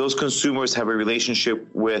 And if those consumers have a relationship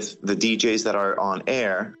with the DJs that are on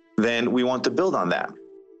air, then we want to build on that.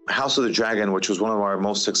 House of the Dragon, which was one of our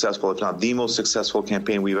most successful, if not the most successful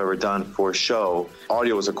campaign we've ever done for a show,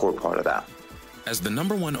 audio was a core part of that. As the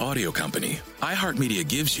 #1 audio company, iHeartMedia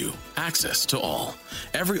gives you access to all.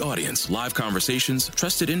 Every audience, live conversations,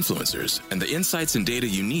 trusted influencers, and the insights and data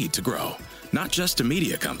you need to grow. Not just a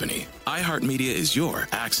media company, iHeartMedia is your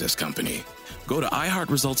access company. Go to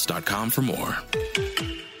iHeartResults.com for more.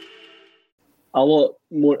 A lot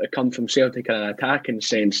more to come from Celtic in an attacking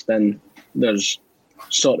sense than there's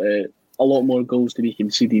sort of a lot more goals to be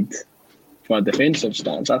conceded from a defensive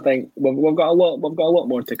stance. I think we've got a lot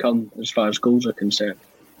more to come as far as goals are concerned.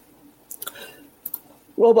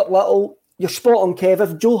 Robert Little, you're spot on, Kev.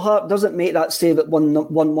 If Joe Hart doesn't make that save at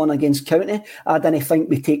 1-1 against County, I didn't think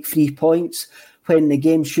we take 3 points when the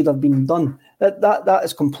game should have been done. That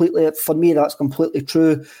is completely, for me, that's completely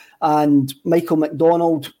true. And Michael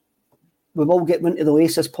McDonald, we will get into the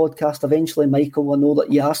Oasis podcast eventually, Michael. I know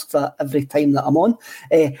that you ask that every time that I'm on.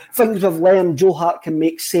 Things we've learned, Joe Hart can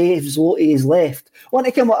make saves, Lottie is left. Want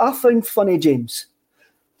to come what I found funny, James?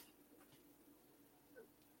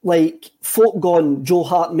 Like, folk gone, Joe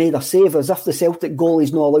Hart made a save as if the Celtic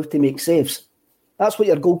goalie's not allowed to make saves. That's what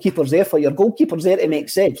your goalkeeper's there for. Your goalkeeper's there to make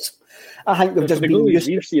saves. I think we've just been used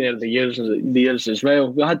to... We've seen it the years as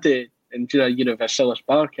well. We had to endure a year of Vasilis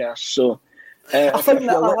Barkas, so I think if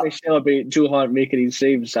let me celebrate Joe Hart making his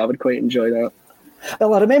saves, I would quite enjoy that.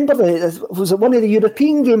 Well, I remember, was it one of the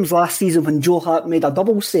European games last season when Joe Hart made a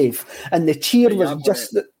double save and the cheer was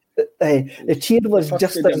just... the cheer was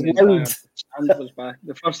just as loud. Was back.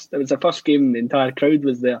 It was the first game the entire crowd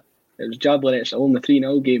was there. It was Jablonet's own, the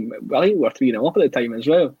 3-0 game. I think we were 3-0 up at the time as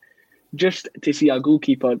well. Just to see a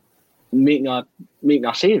goalkeeper making a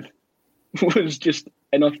save was just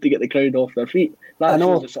enough to get the crowd off their feet. That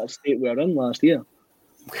shows the sort of state we were in last year.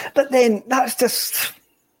 But then that's just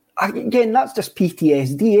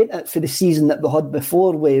PTSD, ain't it, for the season that we had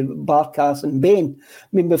before with Barkas and Bain. I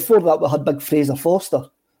mean, before that we had big Fraser Foster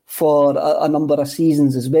for a number of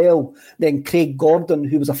seasons as well. Then Craig Gordon,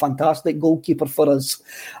 who was a fantastic goalkeeper for us.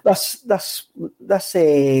 This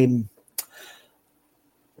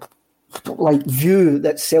like view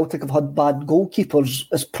that Celtic have had bad goalkeepers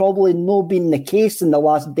has probably not been the case in the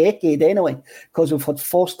last decade anyway, because we've had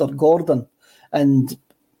Foster, Gordon, and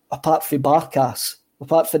apart from the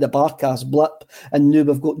Barkas blip, and now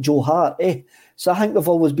we've got Joe Hart. So I think we've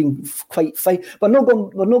always been quite fine. We're not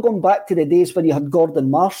going back to the days when you had Gordon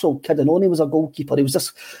Marshall. Kidinoni was a goalkeeper. He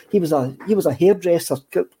was a hairdresser.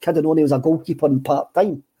 Kidinoni was a goalkeeper in part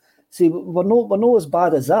time. See, we're not as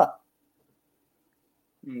bad as that.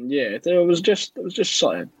 Yeah, it was just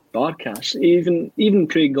sort of Barkas. Even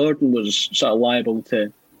Craig Gordon was sort of liable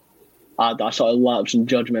to add a sort of lapse in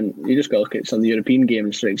judgment. You just got to look at some of the European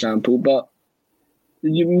games, for example. But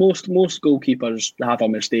most goalkeepers have a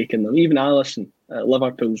mistake in them. Even Alisson at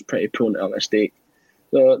Liverpool's pretty prone to a mistake.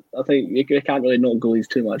 So I think you can't really knock goalies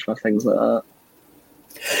too much for things like that.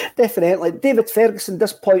 Definitely. David Ferguson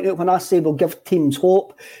does point out when I say we'll give teams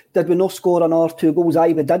hope, did we not score an or 2 goals?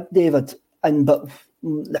 Aye, we did, David. But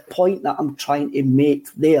the point that I'm trying to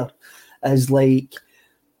make there is, like,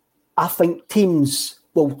 I think teams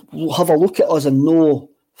will have a look at us and know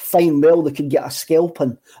fine well they could get a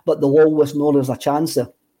scalping, but they'll always know there's a chance there.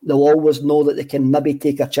 They'll always know that they can maybe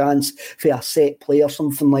take a chance for a set play or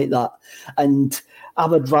something like that. And I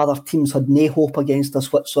would rather teams had no hope against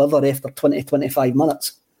us whatsoever after 20-25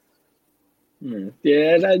 minutes.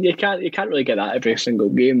 Yeah, you can't really get that every single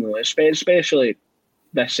game though, especially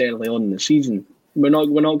this early on in the season. We're not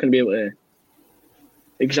going to be able to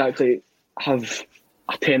exactly have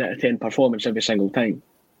a 10 out of 10 performance every single time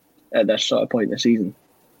at this sort of point in the season.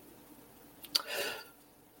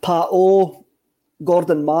 Pat O,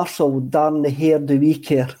 Gordon Marshall, darn the hair do we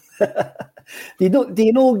care. Do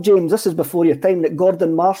you know, James, this is before your time, that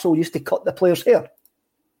Gordon Marshall used to cut the players' hair?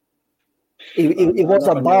 He was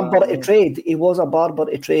a barber to trade. He was a barber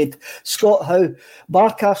to trade. Scott Howe.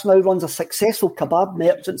 Barcast now runs a successful kebab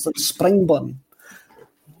merchants at Springburn.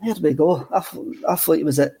 There we go. I thought he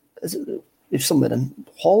was somewhere in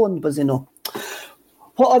Holland, was he not?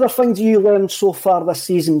 What other things have you learned so far this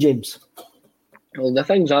season, James? Well, the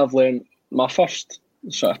things I've learned, my first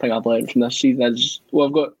sort of thing I've learned from this season is,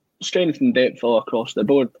 we've got strength and depth all across the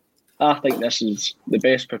board. I think this is the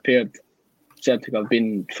best prepared Celtic have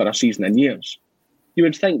been for a season in years. You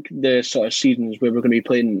would think the sort of seasons where we're going to be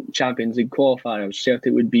playing Champions League qualifiers,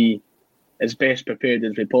 Celtic would be as best prepared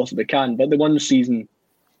as we possibly can. But the one season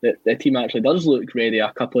that the team actually does look ready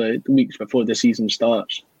a couple of weeks before the season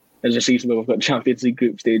starts is a season where we've got Champions League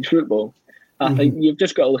group stage football. I think you've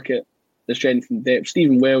just got to look at the strength and depth.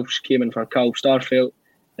 Stephen Welsh came in for Carl Starfelt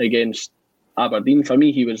against Aberdeen. For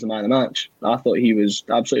me, he was the man of the match. I thought he was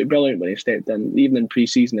absolutely brilliant when he stepped in, even in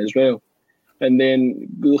pre-season as well. And then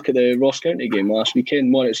look at the Ross County game last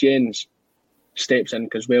weekend. Moritz Jens steps in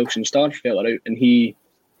because Welsh and Starfelt are out, and he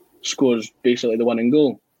scores basically the winning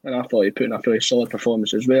goal. And I thought he put in a very solid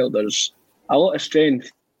performance as well. There's a lot of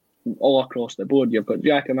strength all across the board. You've got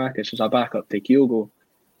Giacomakis as a backup to Kyogo,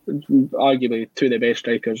 arguably two of the best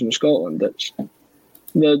strikers in Scotland.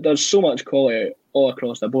 There's so much quality all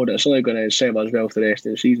across the board. It's only going to serve us well for the rest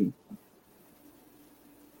of the season.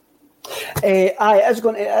 It's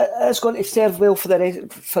going to serve well for the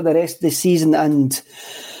rest of the season. And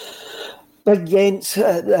Big Jens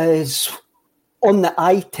is on the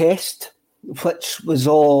eye test, which was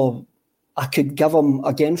all I could give him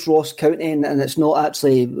against Ross County, and it's not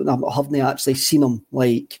actually, I haven't actually seen him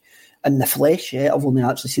like in the flesh yet. I've only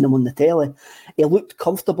actually seen him on the telly. He looked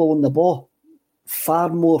comfortable on the ball, far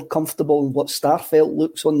more comfortable than what Starfelt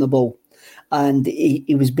looks on the ball. And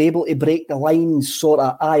he was able to break the lines sort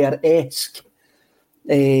of Ayer-esque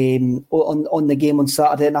on the game on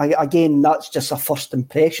Saturday. And again, that's just a first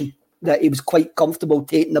impression, that he was quite comfortable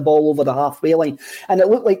taking the ball over the halfway line. And it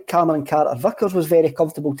looked like Cameron Carter-Vickers was very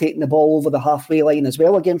comfortable taking the ball over the halfway line as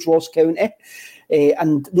well against Ross County.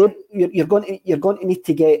 And you're going to need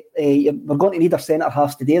to get, we're going to need our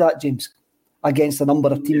centre-halves to do that, James, against a number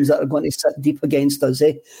of teams that are going to sit deep against us.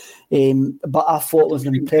 But I thought it was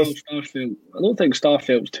an impressive. I don't think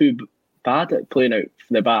Starfelt's too bad at playing out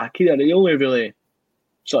from the back either. He only really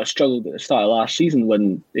sort of struggled at the start of last season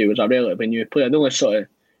when he was a relatively new player. The only sort of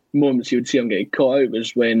moments you would see him get caught out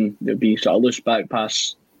was when there would be sort of loose back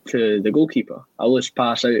pass to the goalkeeper, a loose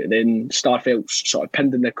pass out, and then Starfelt's sort of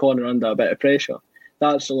pinned in the corner under a bit of pressure.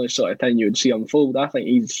 That's the only sort of thing you would see unfold. I think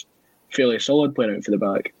he's fairly solid playing out for the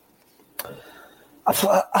back.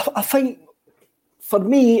 I think, for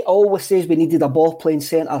me, it always says we needed a ball-playing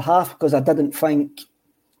centre-half, because I didn't think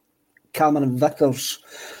Cameron Vickers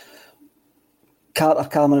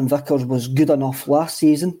was good enough last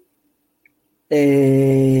season.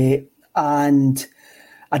 And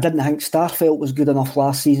I didn't think Starfelt was good enough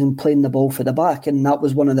last season playing the ball for the back, and that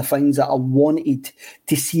was one of the things that I wanted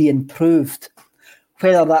to see improved.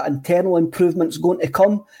 Whether that internal improvement's going to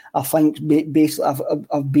come, I think basically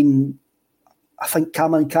I think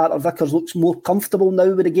Cameron Carter-Vickers looks more comfortable now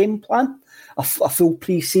with the game plan. A full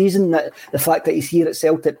pre-season, the fact that he's here at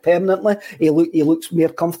Celtic permanently, he looks more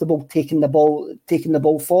comfortable taking the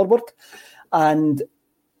ball forward. And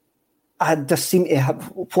I just seem to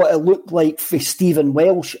have what it looked like for Stephen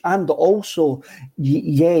Welsh and also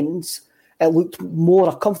Jens. It looked more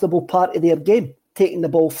a comfortable part of their game, taking the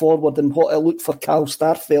ball forward, than what it looked for Carl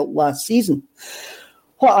Starfelt last season.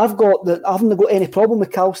 I haven't got any problem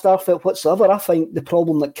with Carl Starfelt whatsoever. I think the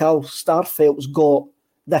problem that Carl Starfelt's got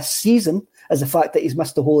this season is the fact that he's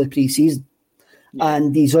missed the whole of pre-season. Yeah.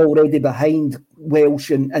 And he's already behind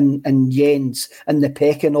Welsh and Jens in the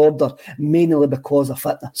pecking order, mainly because of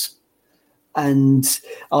fitness. And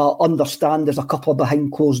I understand there's a couple of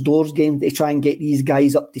behind closed doors games to try and get these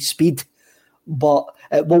guys up to speed. But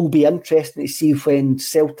it will be interesting to see when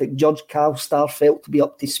Celtic judge Carl Starfelt to be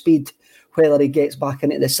up to speed, whether he gets back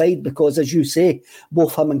into the side, because, as you say,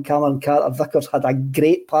 both him and Cameron Carter-Vickers had a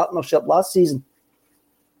great partnership last season.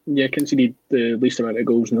 Yeah, conceded the least amount of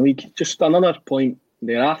goals in the league. Just another point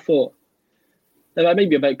there, I thought, that might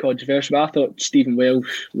be a bit controversial, but I thought Stephen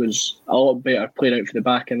Welsh was a lot better playing out for the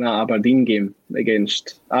back in that Aberdeen game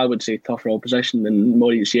against, I would say, tougher opposition than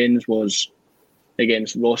Moritz Jens was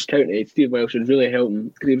against Ross County. Stephen Welsh was really helping,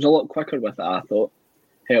 because he was a lot quicker with it, I thought.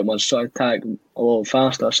 Help us sort of attack a lot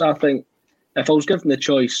faster. So I think if I was given the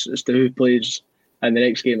choice as to who plays in the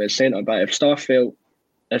next game at centre, but if Starfelt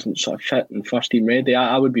isn't sort of fit and first team ready,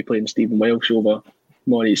 I would be playing Stephen Welsh over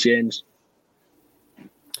Maurice Jens.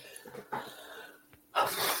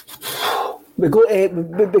 We go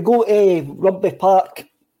to Rugby Park,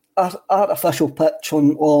 artificial pitch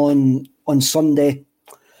on Sunday.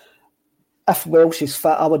 If Welsh is fit,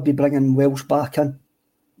 I would be bringing Welsh back in.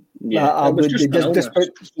 Yeah, I would just because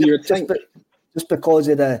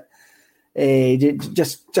of the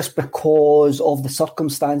just because of the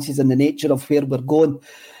circumstances and the nature of where we're going.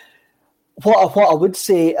 What I would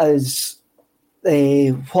say is,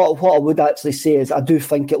 what I would actually say is, I do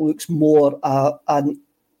think it looks more an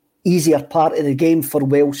easier part of the game for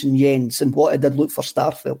Welsh and Jens than what it did look for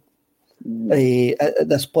Starfelt at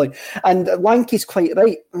this point. And Lanky's quite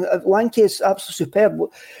right. Lanky is absolutely superb.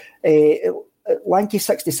 Lanky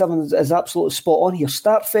 67 is absolutely spot on here.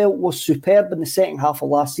 Starfelt was superb in the second half of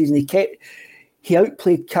last season. He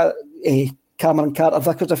outplayed Cameron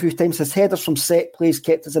Carter-Vickers a few times. His headers from set plays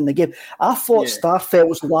kept us in the game. I thought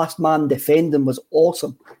Starfelt's last man defending was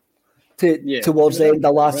awesome towards the end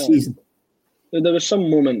of last season. There were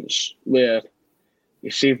some moments where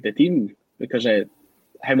he saved the team because of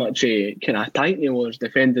how much kind of tight he was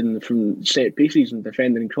defending from set pieces and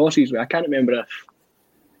defending crosses. I can't remember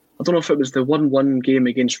I don't know if it was the 1-1 game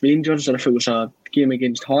against Rangers or if it was a game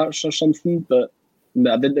against Hearts or something, but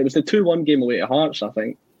it was the 2-1 game away to Hearts, I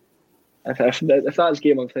think. If that's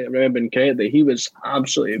game I'm remembering correctly, he was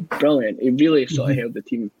absolutely brilliant. He really sort of held the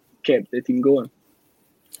team, kept the team going.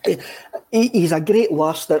 He's a great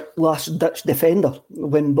last-ditch defender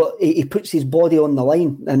but he puts his body on the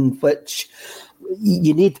line, in which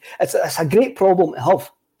you need. It's a great problem to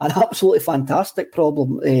have, an absolutely fantastic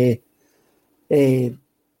problem. It's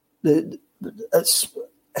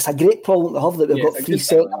a great problem to have that we've got three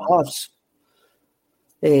centre halves.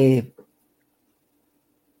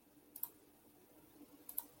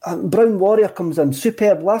 Brown Warrior comes in,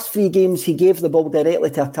 superb. Last 3 games he gave the ball directly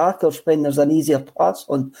to attackers when there's an easier pass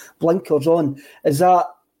on, blinkers on. Is that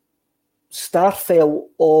Starfelt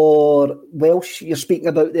or Welsh you're speaking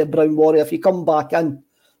about there, Brown Warrior? If you come back in,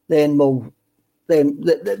 then we'll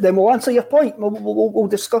answer your point. We'll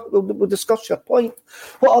discuss your point.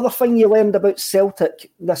 What other thing you learned about Celtic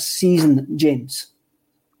this season, James?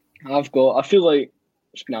 I feel like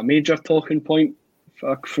it's been a major talking point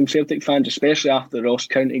from Celtic fans, especially after the Ross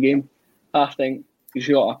County game. I think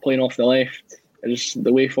Jota playing off the left is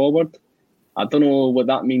the way forward. I don't know what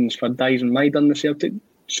that means for Dyson Maida in the Celtic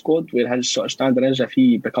squad, where his sort of standing is if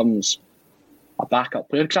he becomes a backup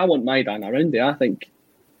player. Because I want Maida in around there. I think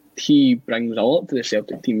he brings a lot to the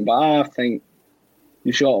Celtic team, but I think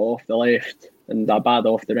Jota off the left and Abada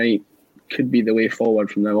off the right could be the way forward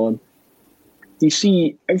from now on. You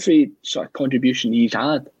see, every sort of contribution he's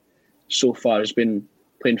had so far has been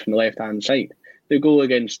playing from the left-hand side. The goal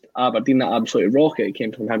against Aberdeen, that absolute rocket,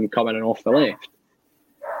 came from him coming in off the left.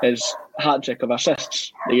 His hat-trick of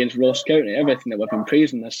assists against Ross County, everything that we've been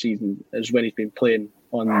praising this season is when he's been playing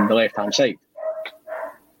on the left-hand side.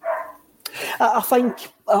 I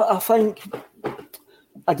think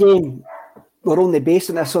again, we're only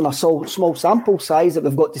basing this on a small sample size that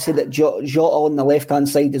we've got to say that Jota on the left-hand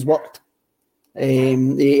side has worked.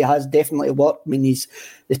 He has definitely worked. I mean, he's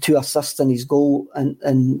the 2 assists in his goal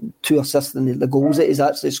and 2 assists in the goals that he's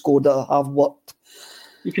actually scored that have worked.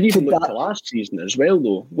 You can even look to last season as well,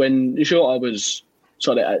 though. When Jota was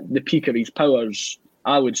sort of at the peak of his powers,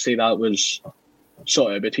 I would say that was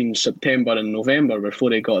sort of between September and November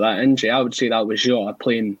before he got that injury. I would say that was Jota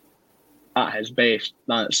playing at his best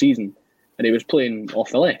that season, and he was playing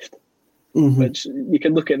off the left. But you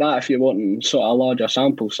can look at that if you're wanting sort of a larger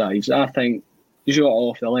sample size. I think Jota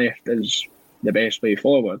off the left is the best way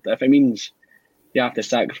forward. If it means you have to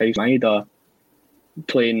sacrifice Maida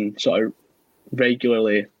playing sort of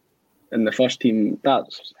regularly in the first team,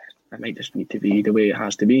 it might just need to be the way it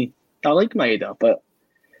has to be. I like Maida, but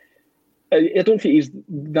I don't think he's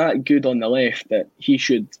that good on the left that he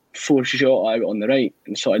should force Jota out on the right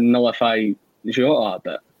and sort of nullify Jota.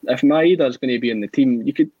 But if Maida's going to be in the team,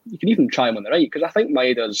 you can even try him on the right, because I think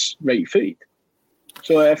Maida's right-footed.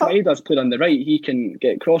 So if Maida's played on the right, he can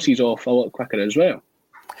get crosses off a lot quicker as well.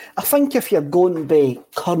 I think if you're going by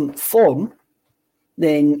current form,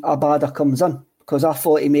 then Abada comes in, because I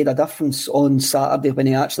thought he made a difference on Saturday when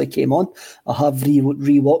he actually came on. I have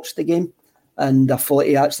re-watched the game, and I thought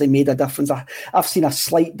he actually made a difference. I've seen a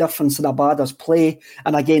slight difference in Abada's play,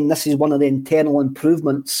 and again, this is one of the internal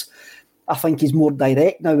improvements. I think he's more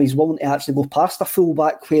direct now. He's willing to actually go past a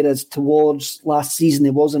fullback, whereas towards last season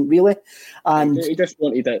he wasn't really. And he just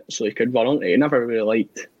wanted it so he could run on it. He never really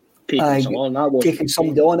liked taking someone on. Taking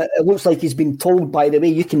somebody on. It looks like he's been told, by the way,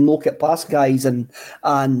 you can knock it past guys and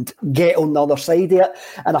get on the other side of it.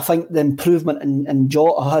 And I think the improvement in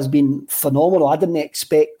Jota has been phenomenal. I didn't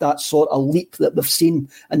expect that sort of leap that we've seen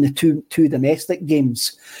in the two domestic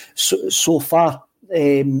games so far.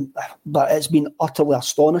 But it's been utterly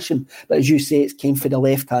astonishing. But as you say, it came from the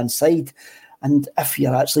left-hand side. And if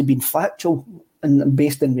you're actually being factual and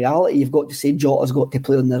based in reality, you've got to say Jota's got to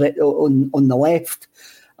play on the left,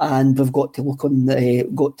 and we've got to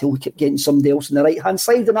look at getting somebody else on the right-hand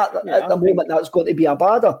side. And at the moment, that's got to be a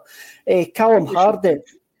badder. Callum Hardy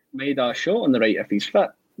made a shot on the right if he's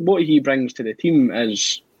fit. What he brings to the team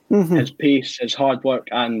is his pace, his hard work,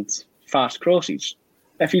 and fast crosses.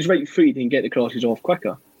 If he's right-footed, he can get the crosses off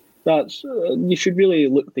quicker. That's you should really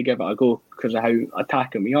look to give it a go because of how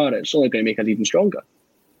attacking we are. It's only going to make us even stronger.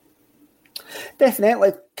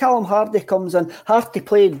 Definitely. Callum Hardy comes in. Hard to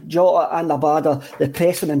play Jota and Abada. The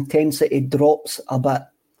pressing intensity drops a bit.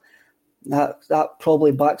 That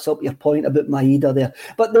probably backs up your point about Maeda there.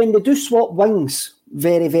 But then they do swap wings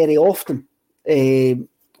very, very often. During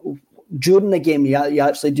the game, you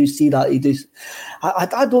actually do see that.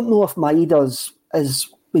 I don't know if Maeda's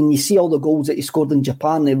is when you see all the goals that he scored in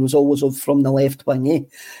Japan, it was always from the left wing.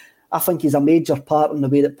 I think he's a major part in the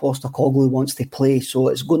way that Postecoglou wants to play. So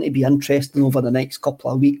it's going to be interesting over the next couple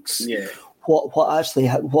of weeks. Yeah. What actually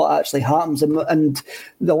happens, and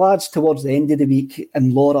the lads towards the end of the week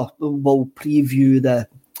in Laura will preview the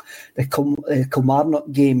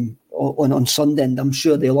Kilmarnock game on Sunday, and I'm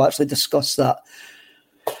sure they'll actually discuss that.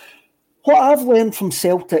 What I've learned from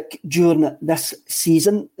Celtic during this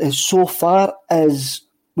season so far is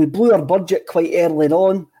we blew our budget quite early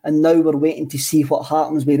on, and now we're waiting to see what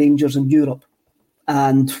happens with Rangers in Europe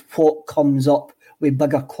and what comes up with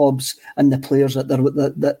bigger clubs and the players that they're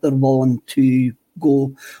willing to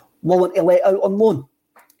let out on loan.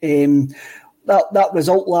 That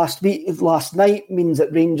result last night means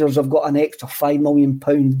that Rangers have got an extra £5 million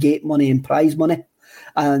gate money and prize money,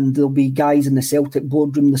 and there'll be guys in the Celtic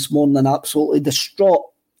boardroom this morning absolutely distraught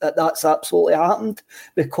that's absolutely happened,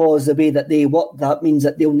 because the way that they work, that means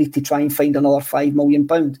that they'll need to try and find another £5 million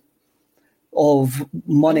of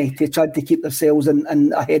money to try to keep themselves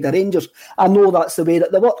in ahead of Rangers. I know that's the way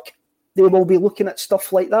that they work. They will be looking at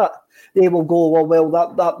stuff like that. They will go, well,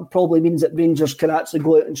 that probably means that Rangers can actually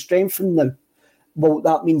go out and strengthen now. Well,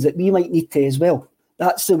 that means that we might need to as well.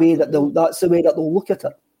 That's the way that they'll look at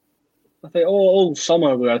it. I think all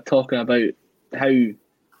summer we were talking about how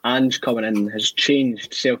Ange coming in has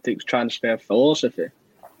changed Celtic's transfer philosophy.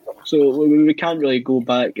 So we can't really go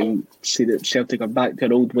back and say that Celtic are back to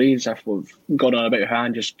their old ways if we've gone on about how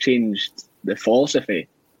Ange has changed the philosophy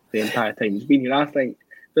the entire time he's been here. I think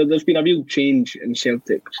there's been a real change in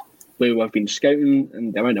Celtic's way we've been scouting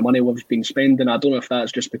and the amount of money we've been spending. I don't know if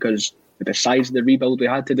that's just because of the size of the rebuild we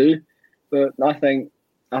had to do, but I think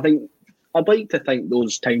I'd like to think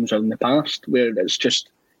those times are in the past where it's just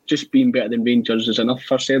being better than Rangers is enough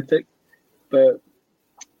for Celtic. But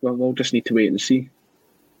we'll just need to wait and see.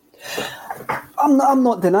 I'm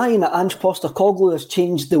not denying that Ange Postecoglou has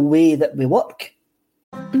changed the way that we work.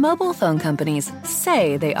 Mobile phone companies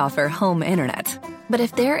say they offer home internet. But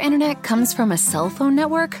if their internet comes from a cell phone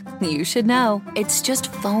network, you should know. It's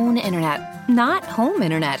just phone internet, not home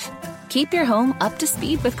internet. Keep your home up to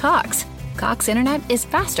speed with Cox. Cox internet is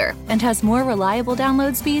faster and has more reliable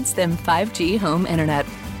download speeds than 5G home internet.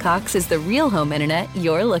 Cox is the real home internet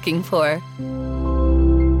you're looking for.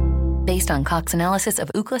 Based on Cox analysis of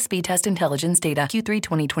Ookla speed test intelligence data Q3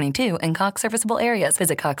 2022 and Cox serviceable areas.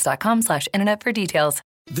 Visit cox.com/internet for details.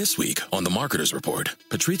 This week on The Marketer's Report,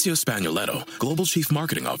 Patrizio Spagnoletto, Global Chief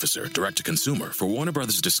Marketing Officer, Direct-to-Consumer for Warner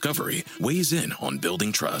Brothers Discovery, weighs in on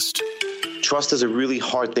building trust. Trust is a really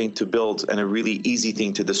hard thing to build and a really easy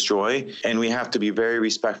thing to destroy, and we have to be very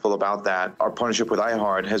respectful about that. Our partnership with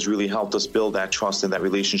iHeart has really helped us build that trust and that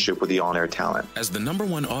relationship with the on-air talent. As the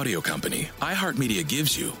 #1 audio company, iHeartMedia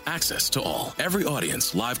gives you access to all. Every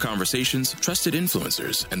audience, live conversations, trusted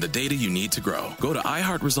influencers, and the data you need to grow. Go to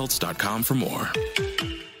iHeartResults.com for more.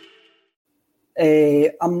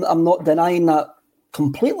 I'm not denying that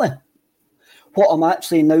completely. What I'm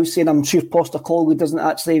actually now saying, I'm sure Postecoglou doesn't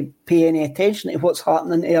actually pay any attention to what's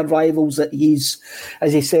happening to our rivals. That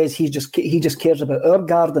as he says, he just cares about our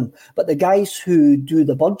garden. But the guys who do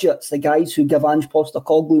the budgets, the guys who give Ange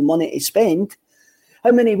Postecoglou money to spend,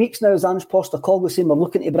 how many weeks now is Ange Postecoglou saying we're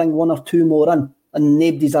looking to bring one or two more in, and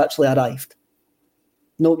nobody's actually arrived?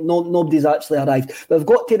 No, nobody's actually arrived. We've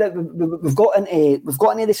got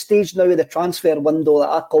into the stage now of the transfer window that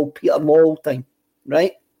I call Peter Wall time,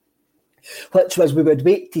 right? Which was we would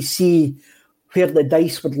wait to see where the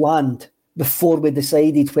dice would land before we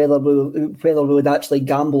decided whether we would actually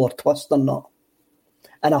gamble or twist or not.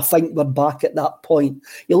 And I think we're back at that point.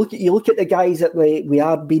 You look at the guys that we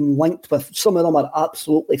are being linked with. Some of them are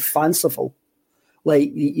absolutely fanciful,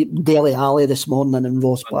 like Dele Alli this morning and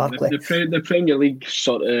Ross Barkley. The Premier League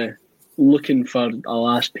sort of looking for a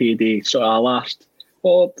last payday, sort of a last.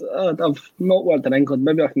 Well, I've not worked in England.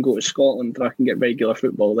 Maybe I can go to Scotland and I can get regular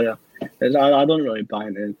football there. I don't really buy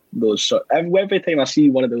into those. Every time I see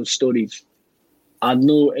one of those stories, I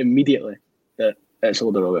know immediately that it's a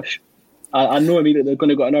load of rubbish. I know immediately they're going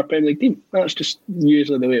to go in our Premier League team. That's just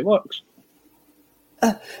usually the way it works.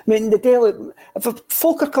 I mean, if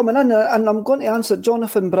folk are coming in, and I'm going to answer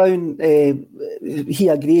Jonathan Brown, he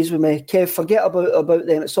agrees with me. Kev, forget about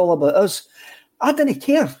them. It's all about us. I didn't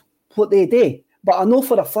care what they do. But I know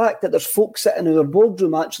for a fact that there's folks sitting in our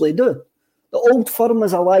boardroom actually do. The old firm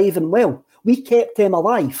is alive and well. We kept them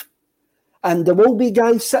alive. And there will be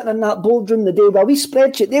guys sitting in that boardroom the day with a wee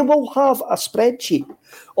spreadsheet. They will have a spreadsheet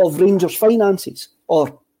of Rangers' finances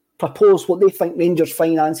or propose what they think Rangers'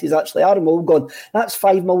 finances actually are. And we'll go, that's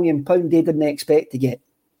 £5 million they didn't expect to get.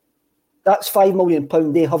 That's £5 million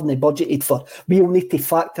they haven't budgeted for. We'll need to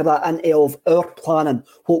factor that into our planning,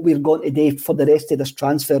 what we're going to do for the rest of this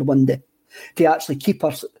transfer window, to actually keep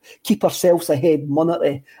ourselves ahead,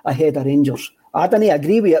 monetary ahead of Rangers. I don't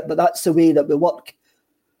agree with it, but that's the way that we work.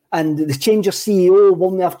 And the change of CEO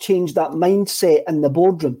will not have changed that mindset in the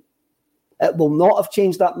boardroom. It will not have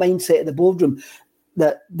changed that mindset in the boardroom,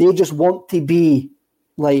 that they just want to be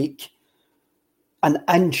like an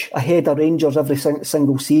inch ahead of Rangers every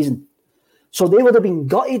single season. So they would have been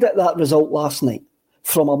gutted at that result last night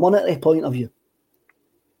from a monetary point of view.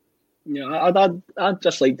 Yeah, I'd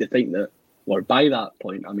just like to think that we're by that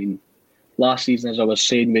point. I mean, last season, as I was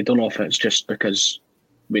saying, we don't know if it's just because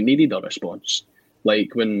we needed a response.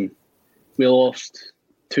 Like when we lost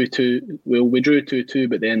 2-2, we drew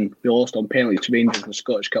 2-2, but then we lost on penalties to Rangers in the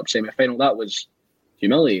Scottish Cup semi-final. That was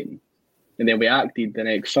humiliating. And then we acted the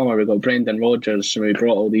next summer. We got Brendan Rodgers and we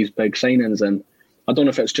brought all these big signings in. I don't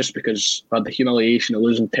know if it's just because we had the humiliation of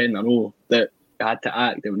losing 10 in a row that we had to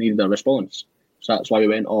act and we needed a response. So that's why we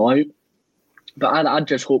went all out. But I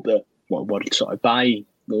just hope that we're sort of by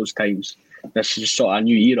those times. This is sort of a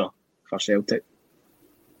new era for Celtic.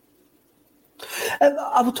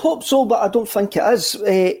 I would hope so, but I don't think it is.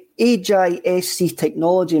 AGISC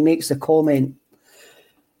Technology makes the comment,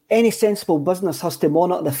 any sensible business has to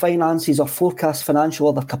monitor the finances or forecast financial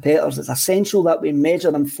of their competitors. It's essential that we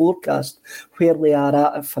measure and forecast where they are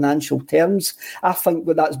at in financial terms. I think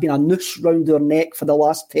that that's been a noose round our neck for the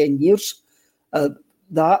last 10 years.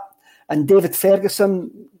 That. And David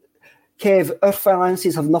Ferguson, Kev, our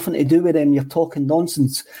finances have nothing to do with them. You're talking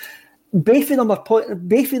nonsense. Both of them are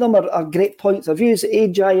great points of views.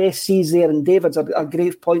 AGISC's there and David's are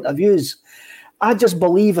great point of views. I just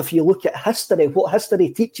believe if you look at history, what history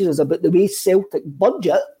teaches us about the way Celtic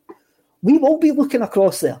budget, we will be looking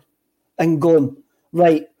across there and going,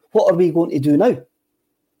 right, what are we going to do now?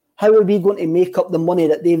 How are we going to make up the money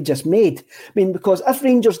that they've just made? I mean, because if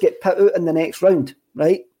Rangers get put out in the next round,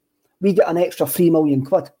 right, we get an extra £3 million.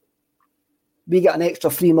 We get an extra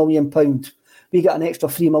 £3 million. We get an extra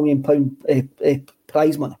 £3 million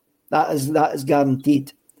prize money. That is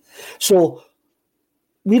guaranteed. So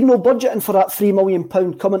we're no budgeting for that £3 million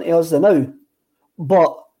coming to us now.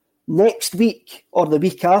 But next week or the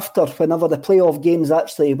week after, whenever the playoff games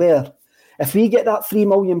actually were, if we get that £3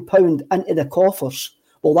 million into the coffers,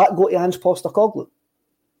 will that go to Ange Postecoglou?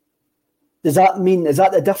 Does that mean, is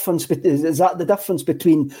that the difference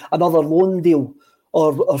between another loan deal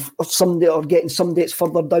or somebody, or getting somebody that's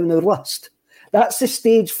further down our list? That's the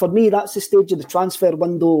stage, for me, that's the stage of the transfer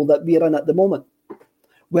window that we're in at the moment.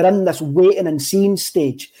 We're in this waiting and seeing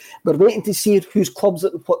stage. We're waiting to see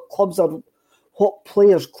what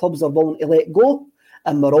players clubs are willing to let go,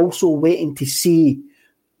 and we're also waiting to see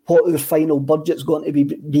what our final budget's going to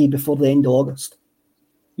be before the end of August.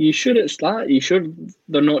 You sure it's that? You sure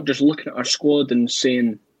they're not just looking at our squad and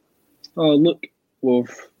saying, oh, look,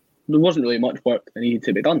 there wasn't really much work that needed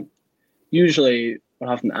to be done. Usually we're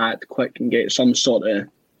having to act quick and get some sort of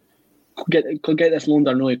get this loan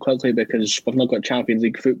done really quickly because we've not got Champions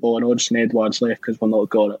League football and Odsonne Edouard's left because we've not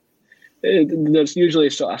got it. There's usually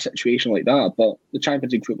sort of a situation like that, but the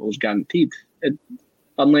Champions League football is guaranteed.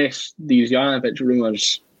 Unless these Janovic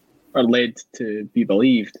rumours are led to be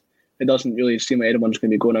believed, it doesn't really seem like anyone's going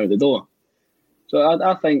to be going out the door. So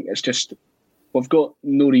I think it's just, we've got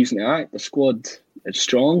no reason to act. The squad is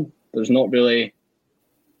strong. There's not really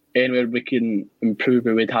anywhere we can improve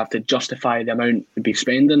where we'd have to justify the amount we'd be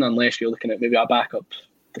spending, unless you're looking at maybe a backup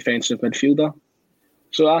defensive midfielder.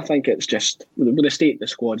 So I think it's just, with the state the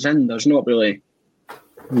squad's in, there's not really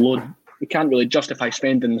we can't really justify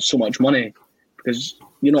spending so much money because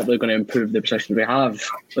you're not really going to improve the positions we have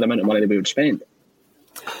for the amount of money that we would spend.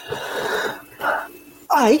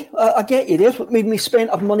 Aye, I get you there. We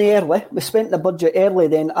spent our money early. We spent the budget early.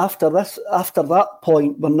 Then after that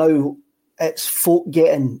point, it's folk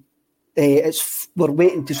getting. We're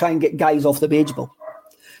waiting to try and get guys off the wage bill.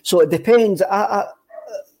 So it depends. I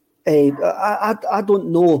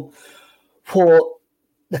don't know what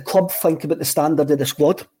the club think about the standard of the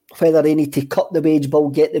squad. Whether they need to cut the wage bill,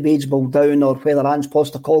 get the wage bill down, or whether Ange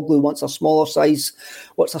Postecoglou wants a smaller size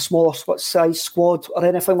squad or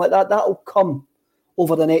anything like that. That'll come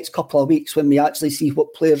over the next couple of weeks when we actually see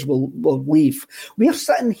what players will leave. We're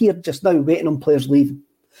sitting here just now waiting on players leaving.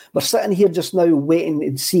 We're sitting here just now waiting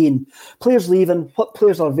and seeing players leaving, what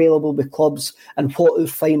players are available with clubs, and what our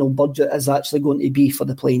final budget is actually going to be for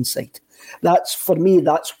the playing side. That's, for me,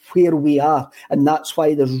 that's where we are, and that's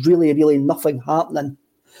why there's really, really nothing happening.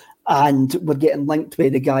 And we're getting linked by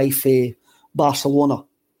the guy for Barcelona.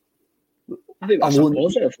 I think that's a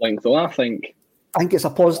positive link, though. I think it's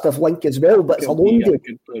a positive link as well, but it's a loan deal.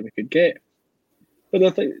 Good player we could get. But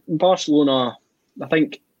I think Barcelona, I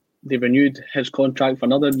think they renewed his contract for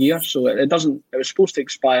another year, so it was supposed to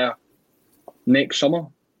expire next summer,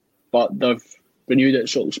 but they've renewed it,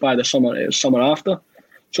 so it'll expire the summer after.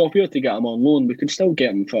 So if we were to get him on loan, we could still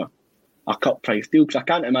get him for a cut price deal, because I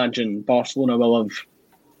can't imagine Barcelona will have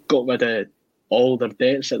got rid of all their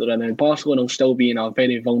debts that they're in, and Barcelona will still be in a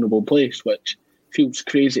very vulnerable place, which feels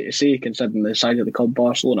crazy to say considering the size of the club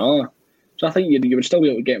Barcelona are. So I think you would still be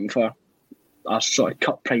able to get him for a sort of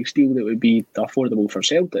cut price deal that would be affordable for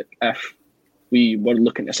Celtic if we were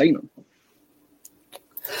looking to sign him.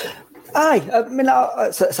 Aye, I mean,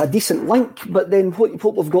 it's a decent link, but then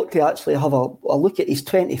what we've got to actually have a look at, he's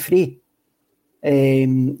 23.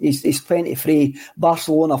 He's 23.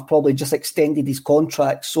 Barcelona have probably just extended his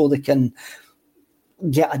contract so they can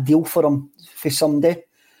get a deal for him for someday.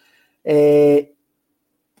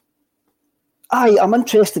 I'm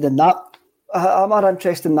interested in that. I'm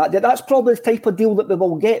interested in that. That's probably the type of deal that we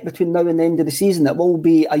will get between now and the end of the season. It will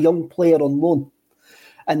be a young player on loan,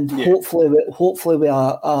 and hopefully with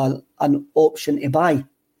an option to buy.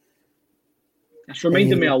 It's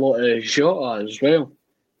reminding me a lot of Jota as well.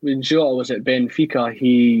 When Jota was at Benfica,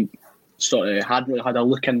 he sort of hadn't really had a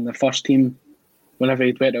look in the first team. Whenever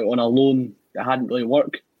he'd went out on a loan, it hadn't really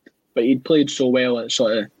worked. But he'd played so well at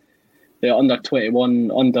sort of the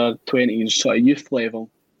under-21, under-20s sort of youth level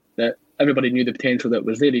that everybody knew the potential that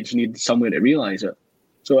was there. He just needed somewhere to realise it.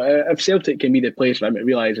 So if Celtic can be the place for him to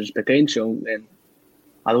realise his potential, then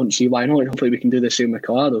I don't see why not. Hopefully we can do the same with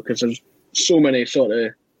Collado, because there's so many sort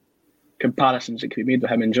of comparisons that can be made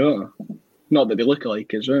with him and Jota. Not that they look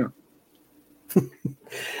alike as well.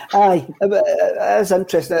 Aye, it is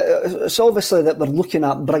interesting. It's obviously that we're looking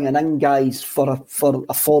at bringing in guys for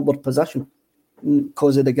a forward position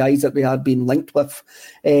because of the guys that we are being linked with.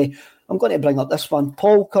 I'm going to bring up this one.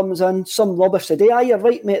 Paul comes in, some rubbish today. Aye, you're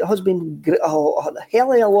right, mate. It has been a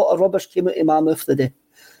hell of a lot of rubbish came out of my mouth today.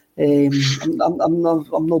 I'm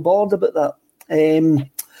no bored about that.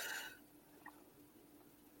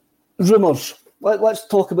 Rumours. Let's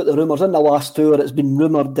talk about the rumours. In the last hour, it's been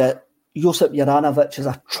rumoured that Josip Juranovic is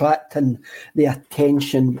attracting the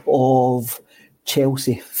attention of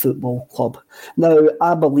Chelsea Football Club. Now,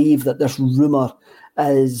 I believe that this rumour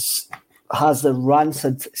has the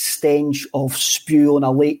rancid stench of spew on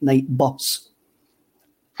a late-night bus.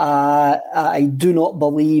 I do not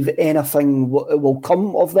believe anything will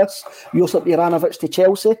come of this. Josip Juranovic to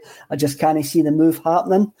Chelsea. I just can't see the move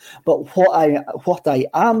happening. But what I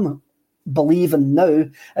am believing now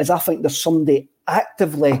is I think there's somebody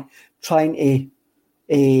actively trying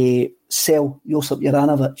to sell Josip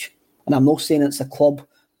Juranovic. And I'm not saying it's a club,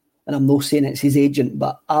 and I'm not saying it's his agent,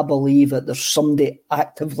 but I believe that there's somebody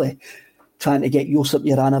actively trying to get Josip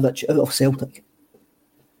Juranovic out of Celtic.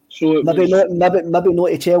 So maybe not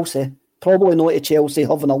to Chelsea, probably not to Chelsea,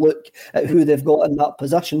 having a look at who they've got in that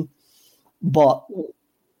position, but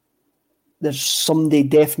there's somebody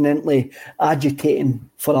definitely agitating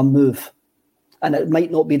for a move, and it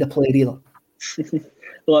might not be the player either.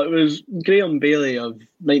 Well, it was Graham Bailey of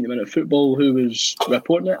 90 Minute Football who was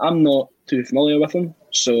reporting it. I'm not too familiar with him,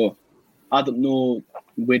 so I don't know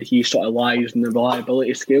where he sort of lies in the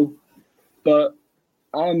reliability scale. But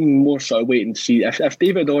I'm more sort of waiting to see if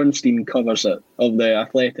David Ornstein covers it of the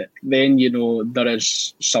Athletic, then you know there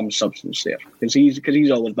is some substance there because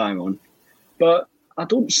he's always bang on. But I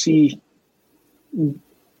don't see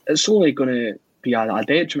it's only going to be a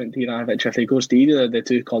detriment to Juranovic if he goes to either of the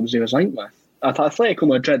two clubs he was linked with. Atletico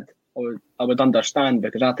Madrid I would understand,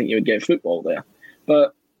 because I think you would get football there.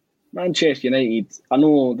 But Manchester United, I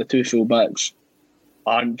know the two full-backs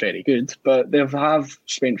aren't very good, but they have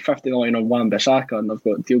spent 50 million on Wan-Bissaka, and they've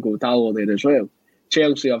got Diogo Dalot there as well.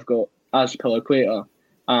 Chelsea have got Azpilicueta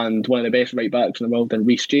and one of the best right-backs in the world in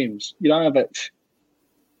Reece James. Juranovic,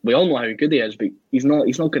 we all know how good he is, but he's not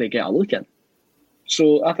going to get a look in.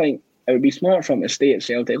 So I think it would be smart for him to stay at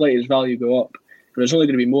Celtic, let his value go up, because there's only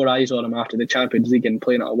going to be more eyes on him after the Champions League and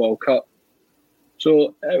playing at a World Cup.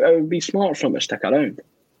 So it would be smart for him to stick around.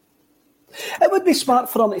 It would be smart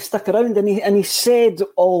for him to stick around, and he said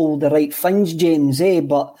all the right things, James,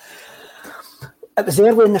 but it was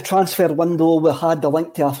early in the transfer window. We had the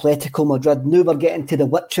link to Atletico Madrid. Now we're getting to the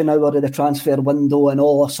witching hour of the transfer window, and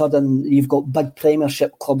all of a sudden you've got big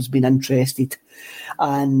Premiership clubs being interested.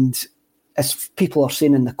 And as people are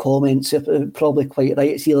saying in the comments, probably quite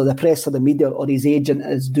right, it's either the press or the media or his agent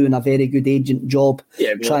is doing a very good agent job,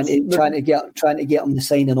 trying to get him the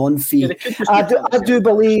signing on fee.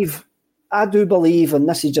 I do believe, and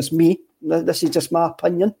this is just me. This is just my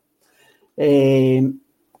opinion.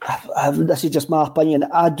 This is just my opinion.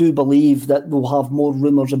 I do believe that we'll have more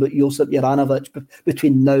rumours about Josip Juranovic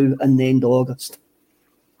between now and the end of August.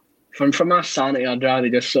 From my sanity, I'd rather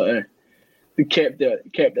just sort of kept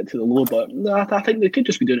it to the low. But I think they could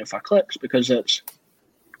just be doing it for clicks, because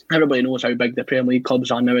everybody knows how big the Premier League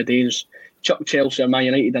clubs are nowadays. Chuck Chelsea or Man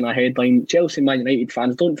United in a headline. Chelsea and Man United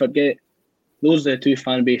fans, don't forget, those are the two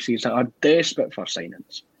fan bases that are desperate for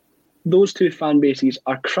signings. Those two fan bases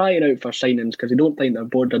are crying out for signings because they don't think their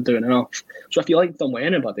board are doing enough. So if you like them with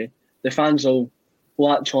anybody, the fans will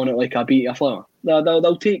latch on it like a bee to a flower.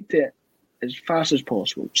 They'll take to it as fast as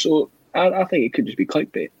possible. So I think it could just be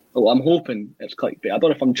clickbait. Well, I'm hoping it's clickbait. I don't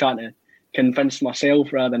know if I'm trying to convince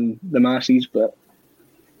myself rather than the masses, but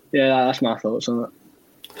yeah, that's my thoughts on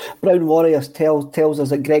it. Brown Warriors tells us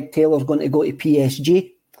that Greg Taylor's going to go to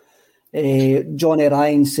PSG. Johnny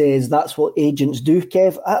Ryan says that's what agents do,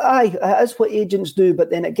 Kev. Aye, it is what agents do, but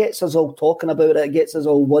then it gets us all talking about it, it gets us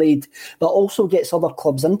all worried, but also gets other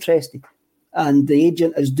clubs interested. And the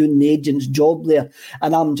agent is doing the agent's job there.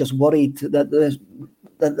 And I'm just worried that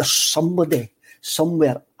there's somebody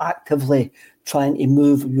somewhere actively trying to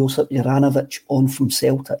move Josip Juranovic on from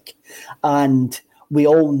Celtic. And we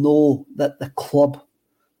all know that the club,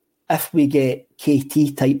 if we get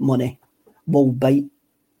KT type money, will bite.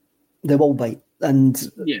 They will bite. And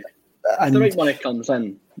if the right money comes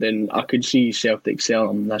in, then I could see Celtic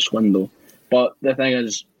selling this window. But the thing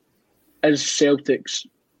is Celtic's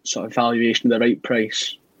sort of valuation of the right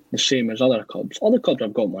price the same as other clubs? Other clubs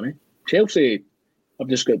have got money. Chelsea have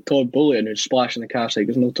just got Todd Bulletin who's splashing the cash like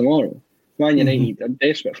there's no tomorrow. Man United are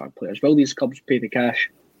desperate for players. Will these clubs pay the cash?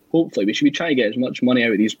 Hopefully. We should be trying to get as much money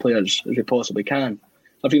out of these players as we possibly can.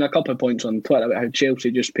 I've seen a couple of points on Twitter about how Chelsea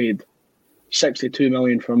just paid 62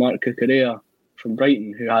 million for Marc Cucurella from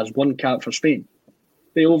Brighton, who has one cap for Spain.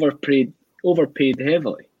 They overpaid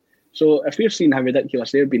heavily. So if we're seeing how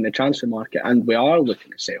ridiculous they've been in the transfer market, and we are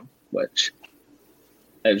looking to sell, which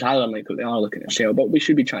is highly unlikely they are looking to sell, but we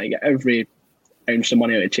should be trying to get every ounce of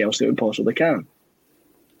money out of Chelsea that we possibly can.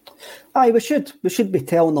 Aye, we should. We should be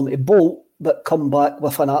telling them to bolt, but come back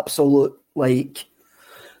with an absolute,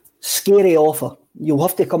 scary offer. You'll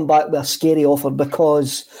have to come back with a scary offer,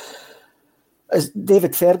 because as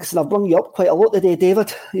David Ferguson, I've brung you up quite a lot today,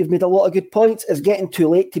 David. You've made a lot of good points. It's getting too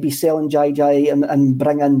late to be selling JJ and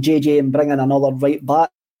bring in JJ and bring in another right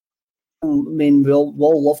back. I mean, we all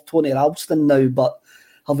love Tony Ralston now, but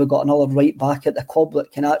have we got another right back at the club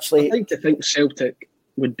that can actually... I like to think Celtic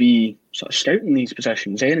would be sort of scouting these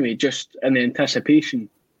positions anyway, just in the anticipation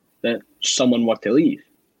that someone were to leave.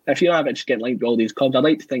 If you have it just getting linked to all these clubs, I'd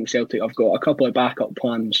like to think Celtic have got a couple of backup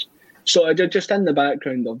plans. So just in the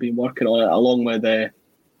background, they've been working on it along with the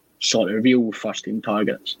sort of real first-team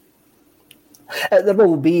targets. There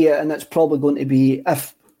will be, and it's probably going to be,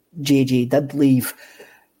 if JJ did leave,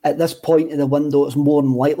 at this point in the window, it's more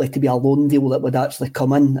than likely to be a loan deal that would actually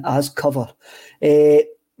come in as cover.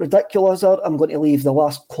 Ridiculouser, I'm going to leave the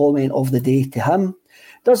last comment of the day to him.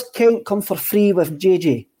 Does Kent come for free with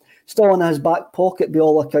JJ? Still in his back pocket by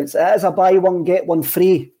all accounts. It is a buy one, get one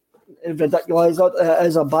free. Ridiculouser, it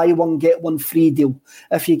is a buy one, get one free deal.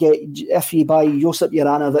 If you buy Josip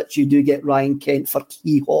Juranovic, you do get Ryan Kent for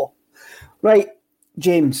Kehoe. Right,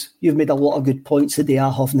 James, you've made a lot of good points today,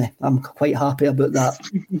 haven't you? I'm quite happy about that.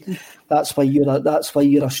 That's why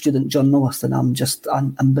you're a student journalist, and I'm just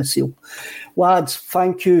an imbecile. Lads,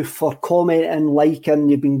 thank you for commenting, liking.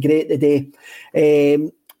 You've been great today.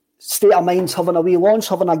 State of Mind's having a wee launch,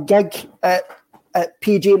 having a gig at at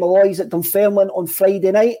PJ Malloy's at Dunfermline on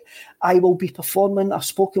Friday night. I will be performing a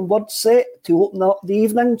spoken word set to open up the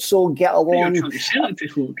evening, so get along. You're trying to sell it to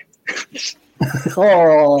folk.